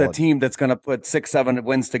 Pittsburgh is the team that's going to put 6-7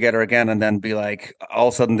 wins together again and then be like, all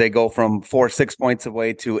of a sudden they go from 4-6 points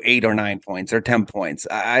away to 8 or 9 points or 10 points.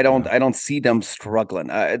 I don't see them struggling.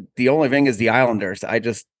 The only thing is the Islanders.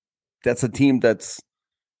 That's a team that's,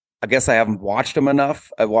 I guess I haven't watched them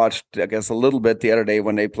enough. I watched, I guess, a little bit the other day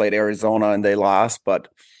when they played Arizona and they lost, but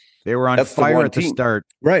they were on fire at the start,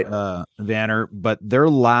 right? Vanner, but their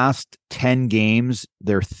last 10 games,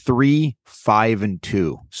 they're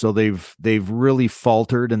 3-5-2. So they've really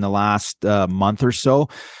faltered in the last month or so,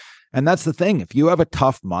 and that's the thing. If you have a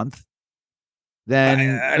tough month, then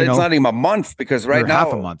it's not even a month because right now,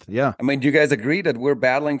 half a month. Yeah, I mean, do you guys agree that we're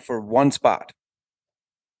battling for 1 spot?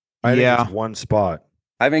 I think it's 1 spot.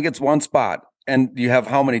 I think it's 1 spot, and you have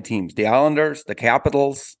how many teams? The Islanders, the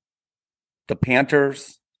Capitals, the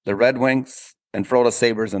Panthers, the Red Wings, and throw the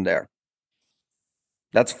Sabres in there.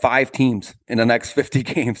 That's 5 teams in the next 50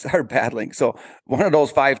 games are battling. So one of those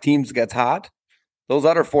 5 teams gets hot. Those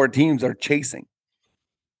other 4 teams are chasing.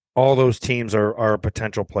 All those teams are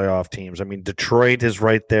potential playoff teams. I mean, Detroit is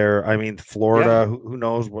right there. I mean, Florida, who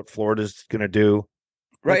knows what Florida's going to do.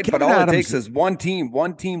 Right, but all it takes is one team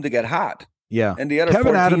to get hot. Yeah. And the other Kevin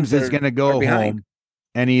 4 Adams teams is going to go home.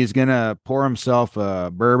 And he's going to pour himself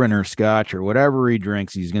a bourbon or scotch or whatever he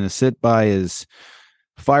drinks. He's going to sit by his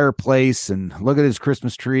fireplace and look at his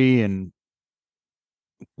Christmas tree. And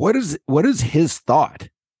what is his thought?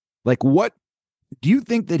 Like, what do you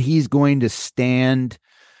think that he's going to stand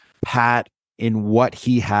pat in what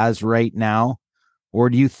he has right now? Or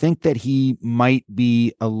do you think that he might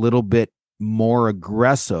be a little bit more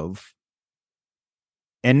aggressive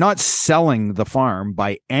and not selling the farm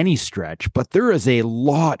by any stretch, but there is a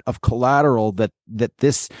lot of collateral that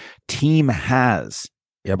this team has.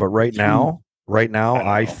 Yeah, but right now,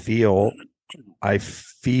 I feel,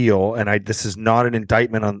 and this is not an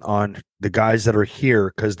indictment on the guys that are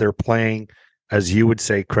here because they're playing, as you would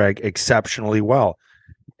say, Craig, exceptionally well.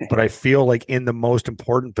 But I feel like in the most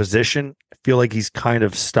important position, I feel like he's kind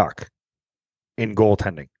of stuck in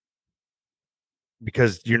goaltending.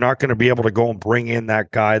 Because you're not going to be able to go and bring in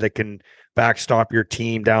that guy that can backstop your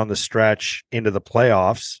team down the stretch into the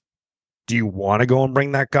playoffs. Do you want to go and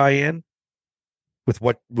bring that guy in with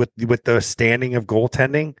the standing of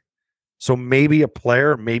goaltending? So maybe a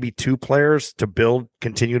player, maybe 2 players to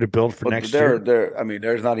continue to build for next year. I mean,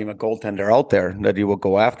 there's not even a goaltender out there that you will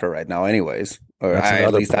go after right now, anyways. Or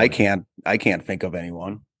at least point. I can't think of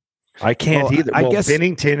anyone. I can't either. I guess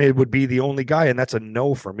Binnington, it would be the only guy, and that's a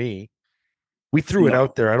no for me. We threw it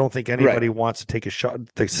out there. I don't think anybody wants to take a shot,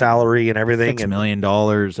 the salary and everything. $6 million.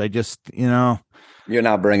 I just, you're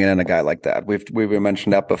not bringing in a guy like that. We've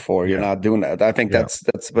mentioned that before. You're not doing that. I think that's,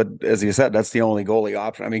 but as you said, that's the only goalie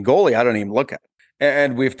option. I mean, goalie, I don't even look at.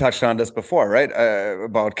 And we've touched on this before, right?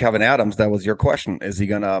 About Kevin Adams. That was your question. Is he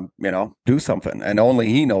going to, do something? And only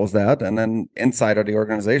he knows that. And then inside of the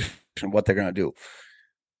organization, what they're going to do.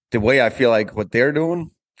 The way I feel like what they're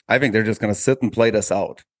doing, I think they're just going to sit and play this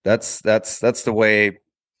out. That's the way,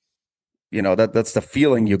 that's the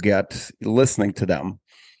feeling you get listening to them.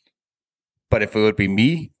 But if it would be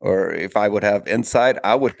me, or if I would have inside,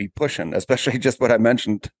 I would be pushing, especially just what I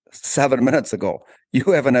mentioned 7 minutes ago.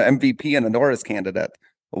 You have an MVP and a Norris candidate.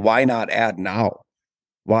 Why not add now?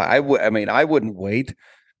 Why I wouldn't wait.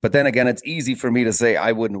 But then again, it's easy for me to say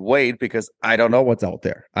I wouldn't wait because I don't know what's out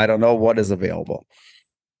there. I don't know what is available.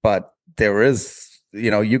 But there is,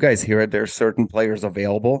 you guys hear it. There's certain players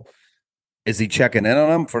available. Is he checking in on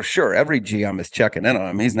them? For sure. Every GM is checking in on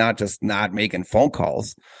him. He's not just not making phone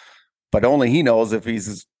calls, but only he knows if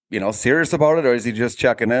he's, serious about it, or is he just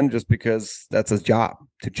checking in just because that's his job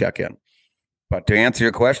to check in. But to answer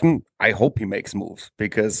your question, I hope he makes moves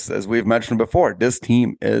because, as we've mentioned before, this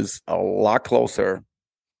team is a lot closer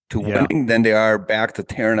to winning than they are back to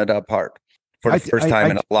tearing it apart for the first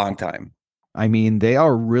time in a long time. I mean, they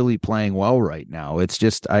are really playing well right now. It's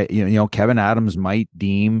just, Kevin Adams might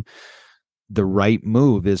deem the right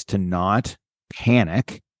move is to not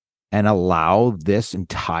panic and allow this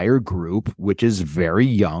entire group, which is very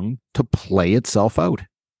young, to play itself out.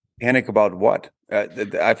 Panic about what?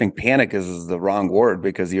 I think panic is the wrong word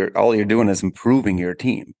because all you're doing is improving your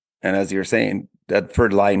team. And as you're saying, that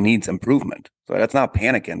third line needs improvement. So that's not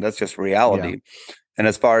panicking. That's just reality. Yeah. And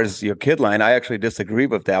as far as your kid line, I actually disagree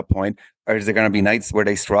with that point. Or is there going to be nights where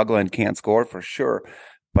they struggle and can't score? For sure.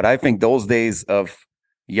 But I think those days of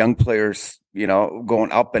young players,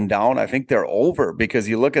 going up and down, I think they're over because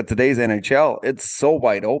you look at today's NHL, it's so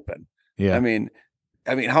wide open. Yeah. I mean,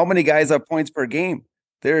 how many guys have points per game?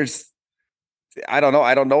 I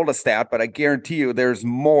don't know the stat, but I guarantee you there's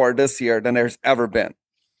more this year than there's ever been.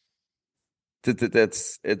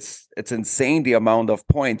 It's insane the amount of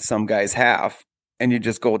points some guys have, and you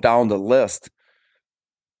just go down the list.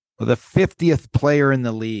 Well, the 50th player in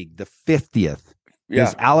the league, the 50th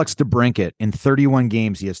is Alex DeBrincat. In 31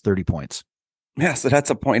 games, he has 30 points. Yeah, so that's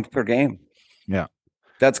a point per game. Yeah.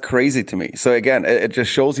 That's crazy to me. So again, it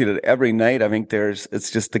just shows you that every night, I think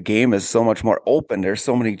it's just the game is so much more open. There's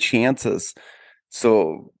so many chances.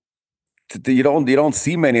 So you don't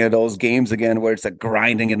see many of those games again where it's like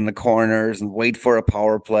grinding in the corners and wait for a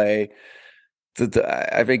power play.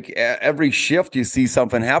 I think every shift you see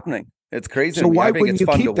something happening. It's crazy. So why wouldn't you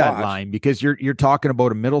keep that line? Because you're talking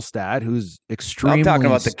about a middle stat who's extremely. I'm talking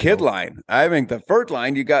about the kid line. I think the third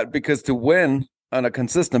line you got because to win on a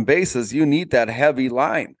consistent basis, you need that heavy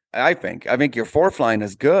line. I think your fourth line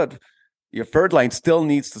is good. Your third line still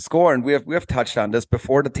needs to score, and we have touched on this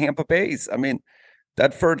before. The Tampa Bays. I mean,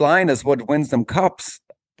 that third line is what wins them cups.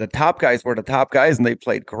 The top guys were the top guys, and they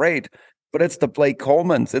played great. But it's the Blake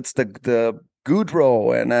Colemans, it's the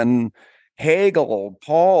Goudreau, and then Hagel,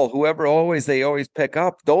 Paul, whoever they always pick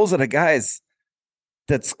up. Those are the guys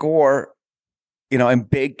that score, in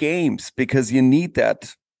big games because you need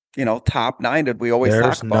that, top nine that we always talk about.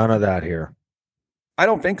 There's none of that here. I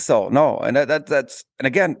don't think so. No. And that's, and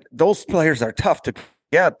again, those players are tough to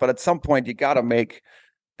get, but at some point you got to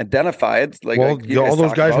identify it. All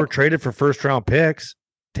those guys were traded for first round picks.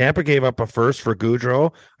 Tampa gave up a first for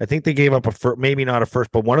Goudreau. I think they gave up maybe not a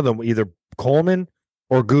first, but one of them, either Coleman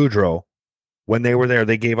or Goudreau. When they were there,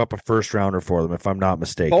 they gave up a first rounder for them, if I'm not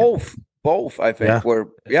mistaken. Both, I think.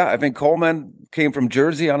 I think Coleman came from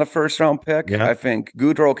Jersey on a first round pick. Yeah. I think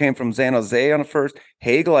Goudreau came from San Jose on a first.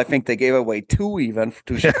 Hagel, I think they gave away 2 even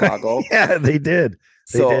to Chicago. Yeah, they did.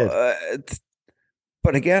 But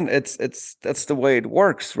again, that's the way it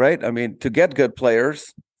works, right? I mean, to get good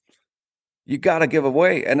players, you got to give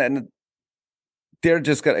away, and they're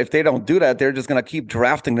just gonna, if they don't do that, they're just gonna keep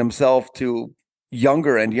drafting themselves to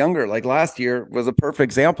younger and younger. Like last year was a perfect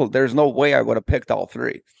example. There's no way I would have picked all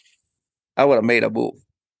three. I would have made a move.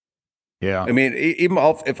 Yeah. I mean, even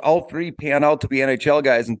if all three pan out to be NHL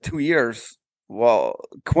guys in 2 years, well,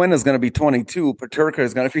 Quinn is going to be 22, Peterka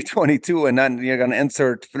is going to be 22, and then you're going to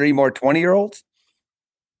insert 3 more 20-year-olds.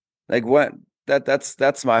 Like what?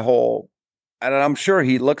 That's my whole. And I'm sure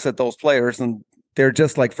he looks at those players and they're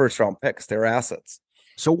just like first-round picks. They're assets.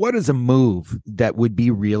 So what is a move that would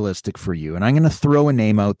be realistic for you? And I'm going to throw a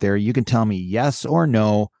name out there. You can tell me yes or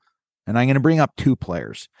no. And I'm going to bring up 2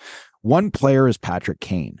 players. One player is Patrick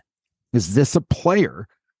Kane. Is this a player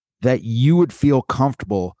that you would feel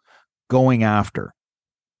comfortable going after?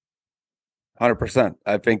 100%.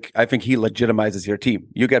 I think he legitimizes your team.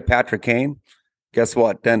 You get Patrick Kane, guess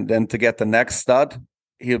what? Then to get the next stud,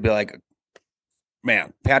 he'll be like,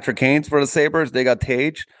 man, Patrick Kane's for the Sabres. They got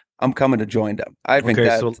Tage. I'm coming to join them. I think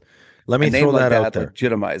that. So let me throw that out there.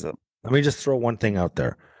 Legitimize them. Let me just throw one thing out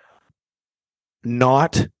there.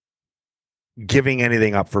 Not giving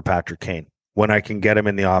anything up for Patrick Kane when I can get him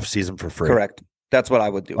in the offseason for free. Correct. That's what I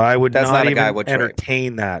would do. I would not even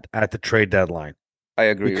entertain that at the trade deadline. I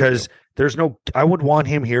agree. Because I would want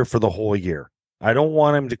him here for the whole year. I don't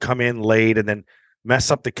want him to come in late and then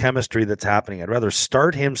mess up the chemistry that's happening. I'd rather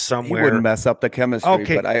start him somewhere. He wouldn't mess up the chemistry,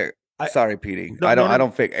 okay. But sorry, Petey. I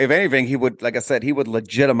don't think, if anything, he would, like I said, he would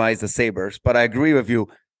legitimize the Sabres. But I agree with you.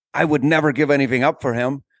 I would never give anything up for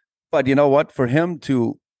him. But you know what? For him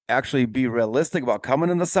to actually be realistic about coming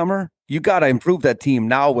in the summer, you got to improve that team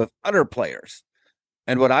now with other players.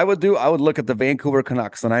 And what I would do, I would look at the Vancouver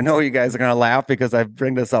Canucks. And I know you guys are going to laugh because I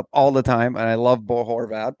bring this up all the time. And I love Bo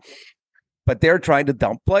Horvat. But they're trying to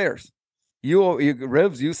dump players. You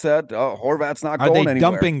Rivs, you said Horvat's not going anywhere. Are they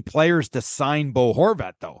dumping players to sign Bo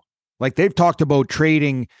Horvat, though? Like they've talked about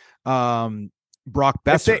trading Brock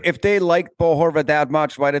Besser. If they like Bo Horvat that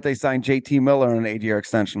much, why did they sign JT Miller on an 8-year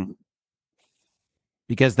extension?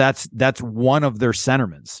 Because that's one of their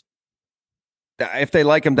centermans. If they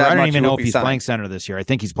like him that much, I don't even know if he's playing center this year. I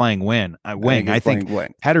think he's playing wing. I think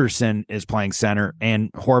Pettersson is playing center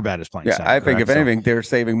and Horvat is playing center. I think if anything, they're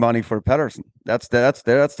saving money for Pettersson. That's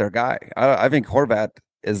their guy. I think Horvat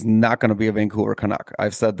is not going to be a Vancouver Canuck.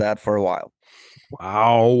 I've said that for a while.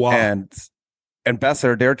 Wow. And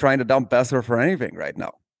Besser, they're trying to dump Besser for anything right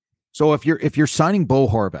now. So if you're signing Bo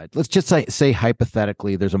Horvat, let's just say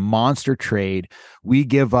hypothetically, there's a monster trade. We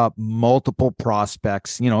give up multiple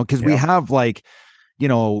prospects, because we have the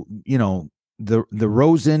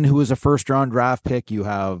Rosen, who is a first round draft pick. You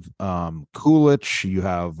have Kulich, you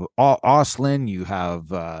have Oslin, you have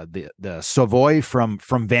the Savoy from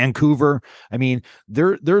Vancouver. I mean,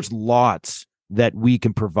 there's lots that we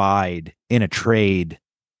can provide in a trade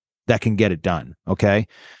that can get it done. Okay.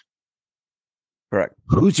 Correct.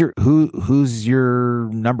 Who's your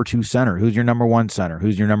number 2 center? Who's your number 1 center?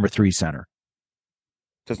 Who's your number 3 center?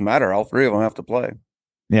 Doesn't matter. All three of them have to play.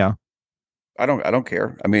 Yeah. I don't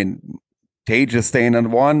care. I mean, Tage is staying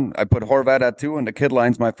on 1. I put Horvat at 2, and the kid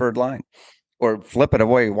line's my 3rd line. Or flip it the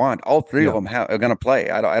way you want. All three of them are going to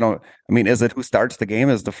play. I mean, is it who starts the game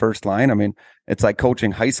as the first line? I mean, it's like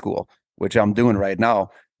coaching high school, which I'm doing right now.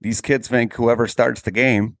 These kids think whoever starts the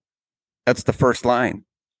game, that's the first line.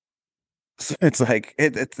 It's like they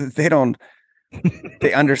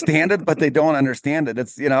understand it, but they don't understand it.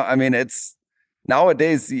 It's it's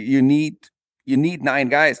nowadays you need 9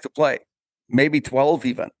 guys to play, maybe 12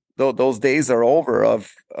 even. Though those days are over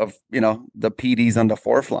of the PDs on the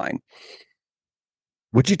 4th line.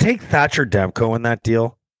 Would you take Thatcher Demko in that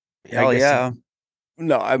deal? Hell yeah.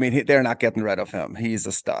 No, I mean they're not getting rid of him. He's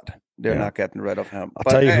a stud. They're not getting rid of him.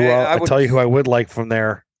 I'll tell you who I would like from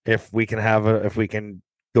there if we can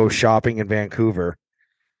go shopping in Vancouver.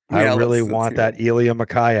 I really want that Ilya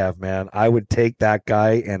Mikheyev, man. I would take that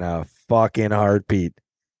guy in a fucking heartbeat.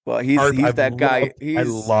 Well, he's that guy. I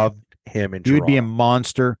loved him in Toronto. He would be a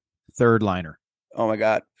monster 3rd liner. Oh my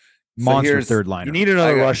God. Monster 3rd liner. You need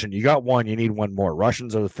another Russian. You got one. You need one more.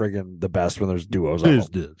 Russians are the best when there's duos. Pass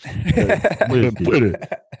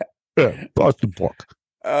the puck.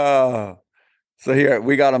 So here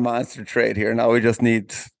we got a monster trade here. Now we just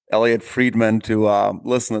need Elliot Friedman to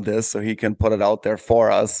listen to this so he can put it out there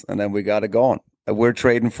for us, and then we got it going. We're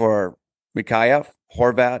trading for Mikheyev,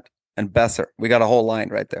 Horvat, and Besser. We got a whole line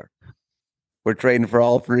right there. We're trading for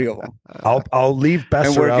all 3 of them. I'll leave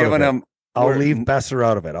Besser out of it. I'll leave Besser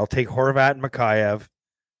out of it. I'll take Horvat and Mikheyev.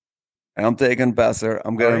 And I'm taking Besser.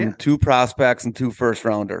 I'm getting 2 prospects and 2 first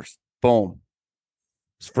rounders. Boom.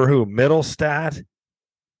 For who? Middlestat?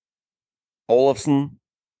 Olofsson.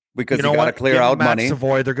 Because you got to clear out money.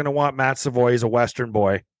 Savoy. They're going to want Matt Savoy. He's a Western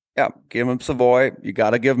boy. Yeah, give him Savoy. You got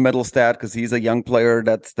to give Middlestat because he's a young player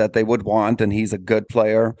that they would want, and he's a good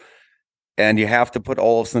player. And you have to put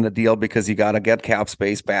Olofsson a deal because you got to get cap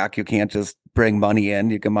space back. You can't just bring money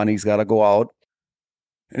in. Money's got to go out.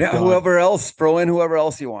 And whoever else, throw in whoever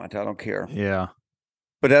else you want. I don't care. Yeah,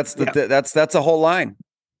 but that's a whole line.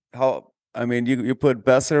 You put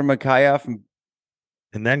Besser, Mikheyev,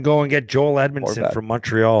 and then go and get Joel Edmondson from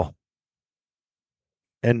Montreal.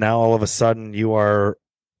 And now all of a sudden you are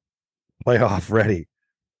playoff ready.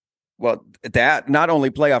 Well, that not only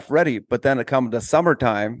playoff ready, but then it comes to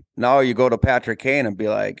summertime. Now you go to Patrick Kane and be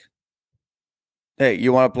like, hey,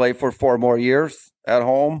 you want to play for 4 more years at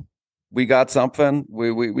home? we got something.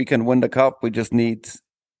 We can win the cup. We just need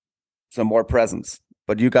some more presence.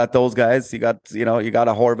 But you got those guys. You got a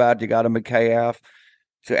Horvat. You got a Mikheyev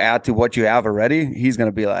to add to what you have already. He's going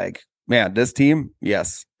to be like, man, this team.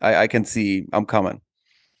 Yes, I can see. I'm coming.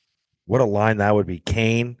 What a line that would be.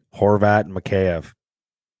 Kane, Horvat, and Mikheyev.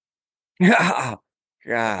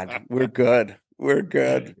 God, we're good. We're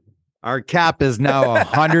good. Our cap is now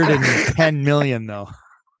 110 million, though.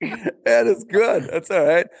 That is good. That's all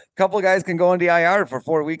right. A couple of guys can go on the IR for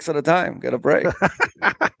 4 weeks at a time. Get a break.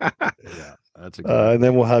 Yeah, that's a good and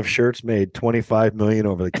then we'll have shirts made 25 million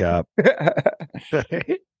over the cap.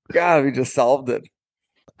 God, we just solved it.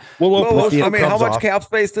 Well, I mean, how much cap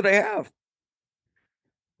space do they have?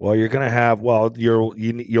 Well, you're going to have,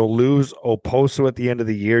 you'll lose Oposo at the end of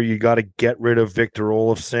the year. You got to get rid of Victor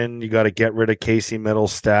Olofsson. You got to get rid of Casey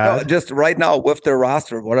Middlestad. No, just right now with their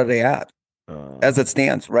roster, what are they at as it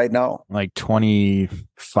stands right now? Like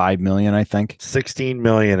 25 million, I think. 16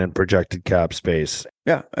 million in projected cap space.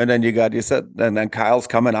 Yeah. And then and then Kyle's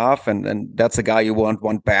coming off, and that's a guy you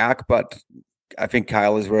want back. But I think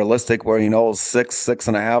Kyle is realistic where he knows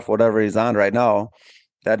 6.5, whatever he's on right now.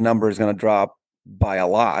 That number is going to drop by a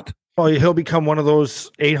lot. Well, he'll become one of those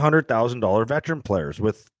 $800,000 veteran players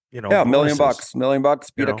with, $1 million,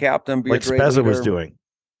 be a captain, be like a great Spezza leader. was doing.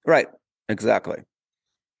 Right. Exactly.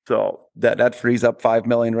 So that frees up $5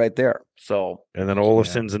 million right there. So, and then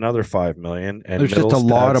Olofsson's another $5 million, and there's just a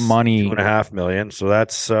lot of money, $2.5 million. So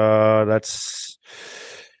that's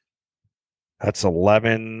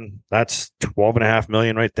 11. That's $12.5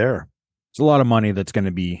 million right there. It's a lot of money that's going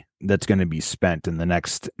to be spent in the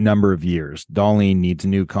next number of years. Dahlin needs a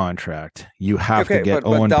new contract. You have to get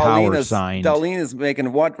Owen Power signed. Dahlin is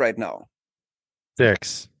making what right now?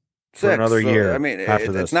 6 for another year. I mean,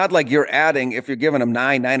 it's not like you're adding. If you're giving him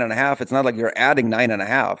 9.5, it's not like you're adding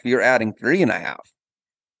 9.5. You're adding 3.5.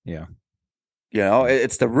 Yeah.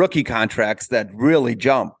 It's the rookie contracts that really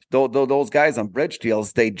jump. Those guys on bridge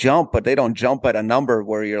deals, they jump, but they don't jump at a number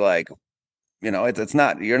where you're like, it's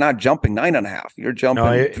not. You're not jumping 9.5. You're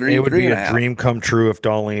jumping 3. It would be a 3.5. dream come true if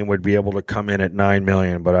Dahlin would be able to come in at $9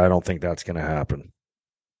 million, but I don't think that's going to happen.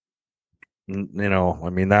 I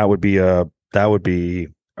mean, that would be a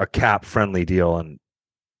cap friendly deal, in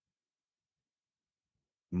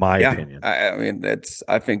my opinion. I mean,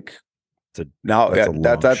 I think that's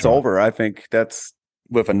that's over. I think that's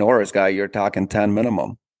with a Norris guy, you're talking 10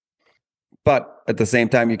 minimum. But at the same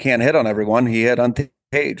time, you can't hit on everyone. He hit on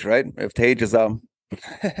Tage, right? If Tage is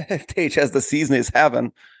if Tage has the season he's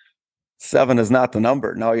having, 7 is not the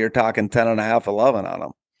number. Now you're talking 10.5, 11 on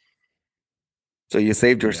him. So you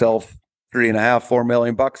saved yourself $3.5, $4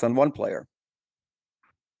 million on one player.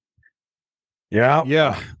 Yeah.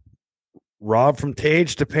 Yeah. Rob from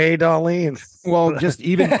Tage to pay Dahlin. Well, just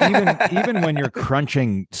even when you're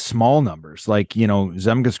crunching small numbers, like,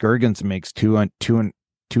 Zemgus Girgensons makes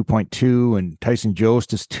 2.2 and Tyson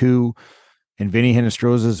Jost is 2 and Vinny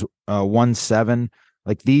Hinostroza's 1.7.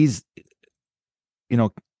 Like these,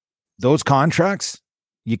 those contracts,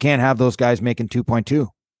 you can't have those guys making 2.2.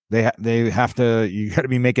 They have to, you got to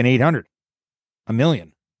be making 800, $1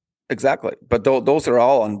 million. Exactly. But those are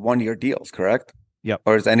all on 1-year deals, correct? Yep.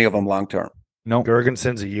 Or is any of them long-term? No.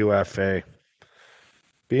 Girgensons a UFA.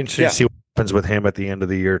 Be interesting to see what happens with him at the end of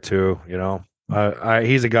the year too.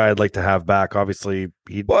 He's a guy I'd like to have back. Obviously,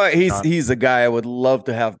 he's a guy I would love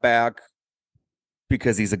to have back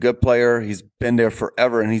because he's a good player. He's been there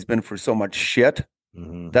forever, and he's been through so much shit.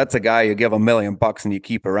 Mm-hmm. That's a guy you give $1 million and you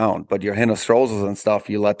keep around. But your Hinostrozas and stuff,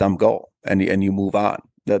 you let them go and you move on.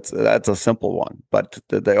 That's a simple one. But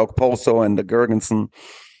the Okposo and the Girgensson,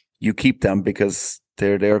 you keep them because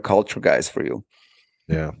they're culture guys for you.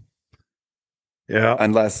 Yeah. Yeah.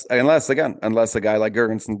 Unless a guy like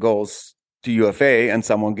Girgensson goes to UFA and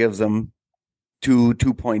someone gives him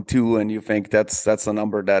 2.2 and you think that's a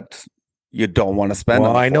number that you don't want to spend.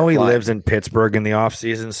 Well, I know he lives in Pittsburgh in the off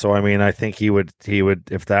season, so I mean, I think he would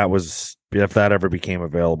if that ever became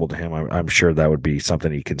available to him, I'm sure that would be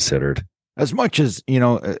something he considered. As much as,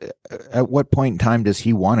 at what point in time does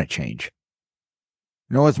he want to change?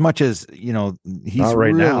 As much as, he's not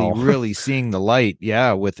right now. really seeing the light,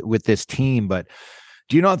 with this team. But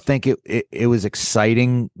do you not think it was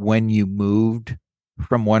exciting when you moved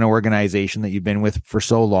from one organization that you've been with for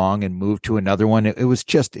so long and moved to another one? It was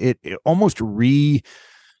just, it almost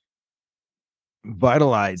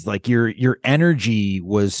revitalized, like your energy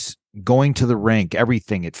was going to the rink,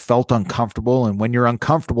 everything. It felt uncomfortable. And when you're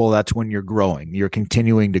uncomfortable, that's when you're growing. You're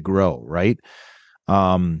continuing to grow, right?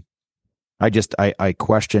 I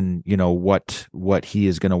question, what he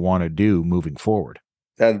is going to want to do moving forward.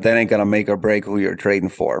 That ain't going to make or break who you're trading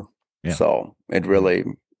for. Yeah. So it really,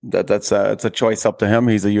 That's it's a choice up to him.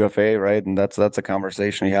 He's a UFA, right? And that's a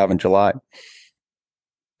conversation you have in July.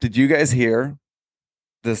 Did you guys hear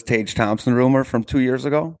this Tage Thompson rumor from 2 years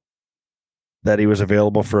ago? That he was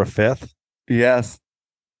available for a fifth? Yes.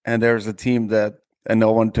 And there's a team and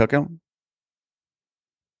no one took him.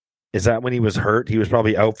 Is that when he was hurt? He was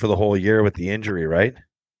probably out for the whole year with the injury, right?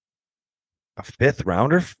 A fifth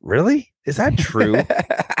rounder? Really? Is that true?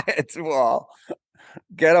 Well,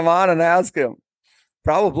 get him on and ask him.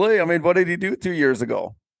 Probably. I mean, what did he do 2 years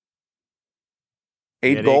ago?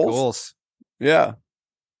 8 goals? Yeah.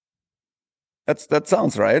 That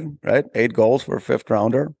sounds right? 8 goals for a fifth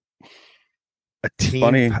rounder.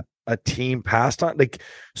 A team passed on, like,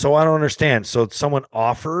 so I don't understand. So someone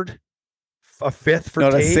offered a fifth for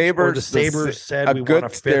Tage, the Sabres said we want a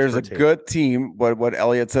fifth. There's a good team. What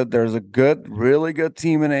Elliot said, there's a really good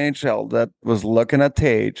team in NHL that was looking at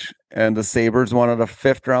Tage, and the Sabres wanted a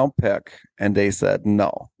 5th round pick, and they said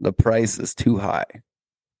no, the price is too high.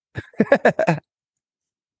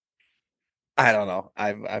 I don't know.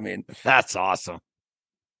 I mean, that's awesome.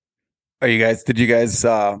 Are you guys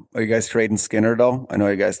trading Skinner though? I know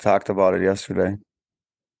you guys talked about it yesterday.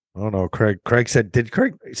 Oh no, Craig said, did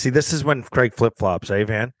Craig see? This is when Craig flip flops, eh,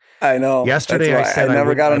 Van? I know. Yesterday I said I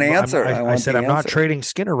never got an answer. I said I'm not trading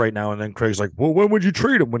Skinner right now, and then Craig's like, well, when would you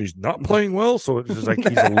trade him? When he's not playing well? So it's just like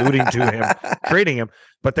he's alluding to him trading him.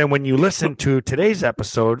 But then when you listen to today's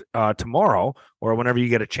episode tomorrow or whenever you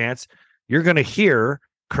get a chance, you're going to hear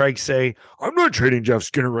Craig say, I'm not trading Jeff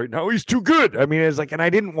Skinner right now. He's too good. I mean, it's like, and I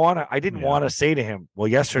didn't want to say to him, well,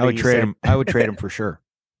 yesterday I would trade him for sure.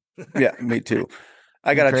 Yeah, me too.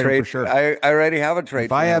 I got to trade. Sure. I already have a trade.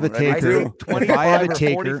 If I have a taker,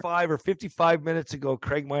 45 or 55 minutes ago,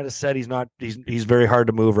 Craig might have said he's very hard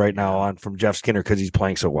to move right now on from Jeff Skinner because he's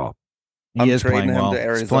playing so well. He is playing well.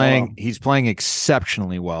 He's playing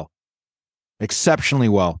exceptionally well. Exceptionally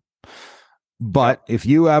well. But if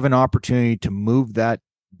you have an opportunity to move that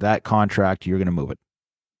contract, you're going to move it.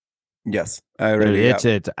 Yes,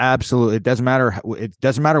 it's absolutely. It doesn't matter. It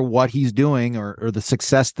doesn't matter what he's doing or the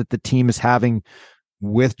success that the team is having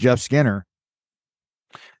with Jeff Skinner.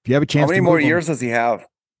 If you have a chance, how many more years does he have?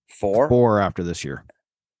 4? 4 after this year.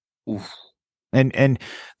 Oof. And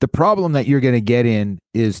the problem that you're going to get in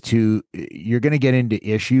is you're going to get into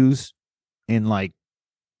issues in like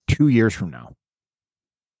 2 years from now.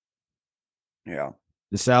 Yeah.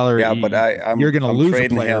 The salary. Yeah, but you're going to lose a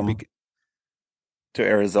player to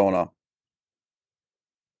Arizona.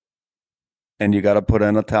 And you got to put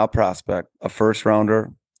in a top prospect, a first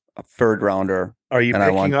rounder, a third rounder. Are you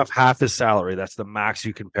picking up half his salary? That's the max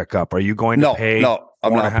you can pick up. Are you going to pay? No,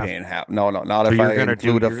 I'm not paying half. No, not so if I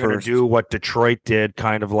include a first. You're going to do what Detroit did,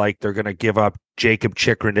 kind of like they're going to give up Jacob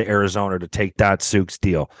Chychrun to Arizona to take that Sukes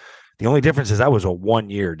deal. The only difference is that was a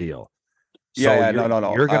 1-year deal. So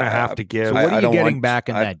no. You're going to have to give. So what are you getting back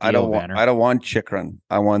in that deal, Banner? I don't want Chychrun.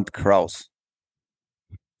 I want Krause.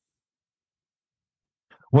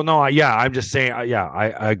 Well, no, I'm just saying,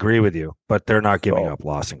 I agree with you, but they're not giving up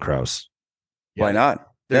Lawson Krause. Yeah. Why not?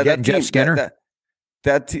 They're getting Jeff Skinner.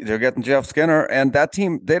 They're getting Jeff Skinner, and that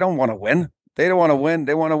team, they don't want to win. They don't want to win.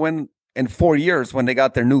 They want to win in 4 years when they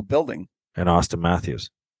got their new building. And Austin Matthews.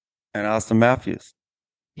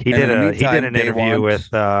 He did an interview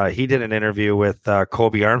with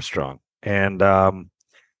Kobe Armstrong, and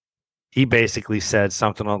he basically said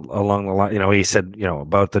something along the line. He said,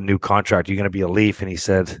 about the new contract. You're going to be a Leaf, and he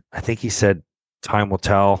said, time will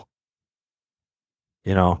tell.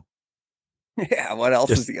 Yeah. What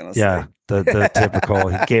else is he going to say? Yeah, the typical.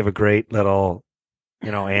 He gave a great little,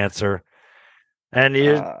 answer, and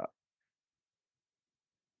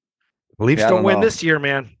Leafs don't win this year,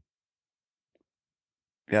 man.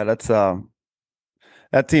 Yeah, that's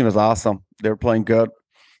that team is awesome. They're playing good.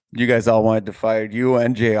 You guys all wanted to fire you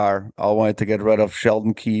and JR. All wanted to get rid of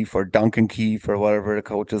Sheldon Keefe or Duncan Keefe or whatever the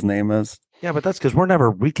coach's name is. Yeah, but that's because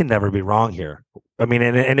we can never be wrong here. I mean,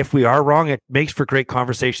 and if we are wrong, it makes for great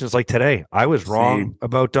conversations like today. I was wrong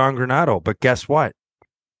about Don Granato, but guess what?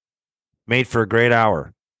 Made for a great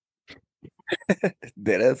hour. It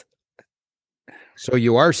is. So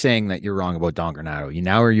you are saying that you're wrong about Don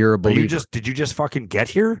Granato. You're a believer. Did you just fucking get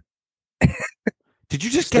here? Did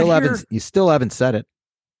you just get here? You still haven't said it.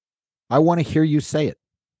 I want to hear you say it.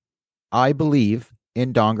 I believe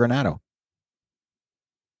in Don Granato.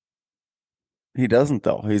 He doesn't,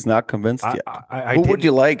 though. He's not convinced yet. Who would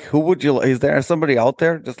you like? Is there somebody out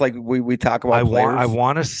there? Just like we talk about players? I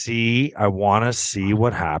want to see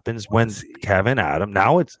what happens when Kevin Adam.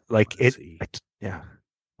 Now it's like it. Yeah.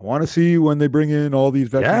 I want to see when they bring in all these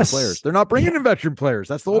veteran players. They're not bringing in veteran players.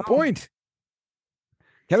 That's the whole point.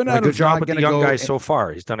 Kevin Adams done a good job with the young guys so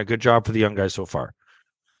far. He's done a good job for the young guys so far.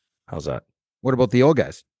 How's that? What about the old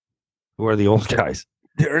guys? Who are the old guys?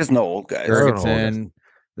 There is no old guys. Gergensen.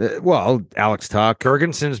 Alex Tuck.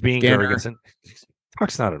 Gergensen's being Skinner. Gergensen.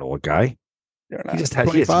 Tuck's not an old guy. He just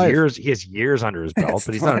has years. He has years under his belt,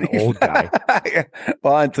 but he's not an old guy.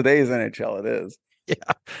 Well, in today's NHL, it is. Yeah,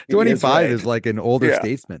 25 is like an older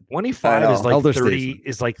statesman. 25 is like elder 30. Statesman.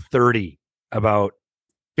 Is like 30 about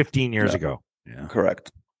 15 years ago. Yeah,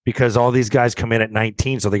 correct. Because all these guys come in at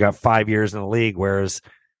 19, so they got 5 years in the league. Whereas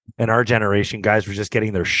in our generation, guys were just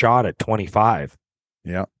getting their shot at 25.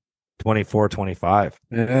 Yeah, 24, 25.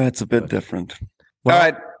 Yeah, it's a bit different. Well, all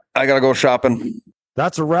right, I gotta go shopping.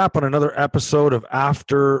 That's a wrap on another episode of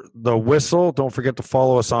After the Whistle. Don't forget to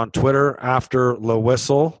follow us on Twitter, After the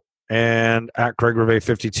Whistle, and at Craig Rivet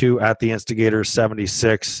 52, at the Instigator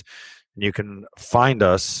 76. And you can find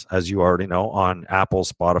us, as you already know, on Apple,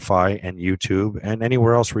 Spotify, and YouTube, and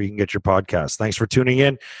anywhere else where you can get your podcasts. Thanks for tuning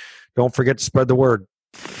in. Don't forget to spread the word.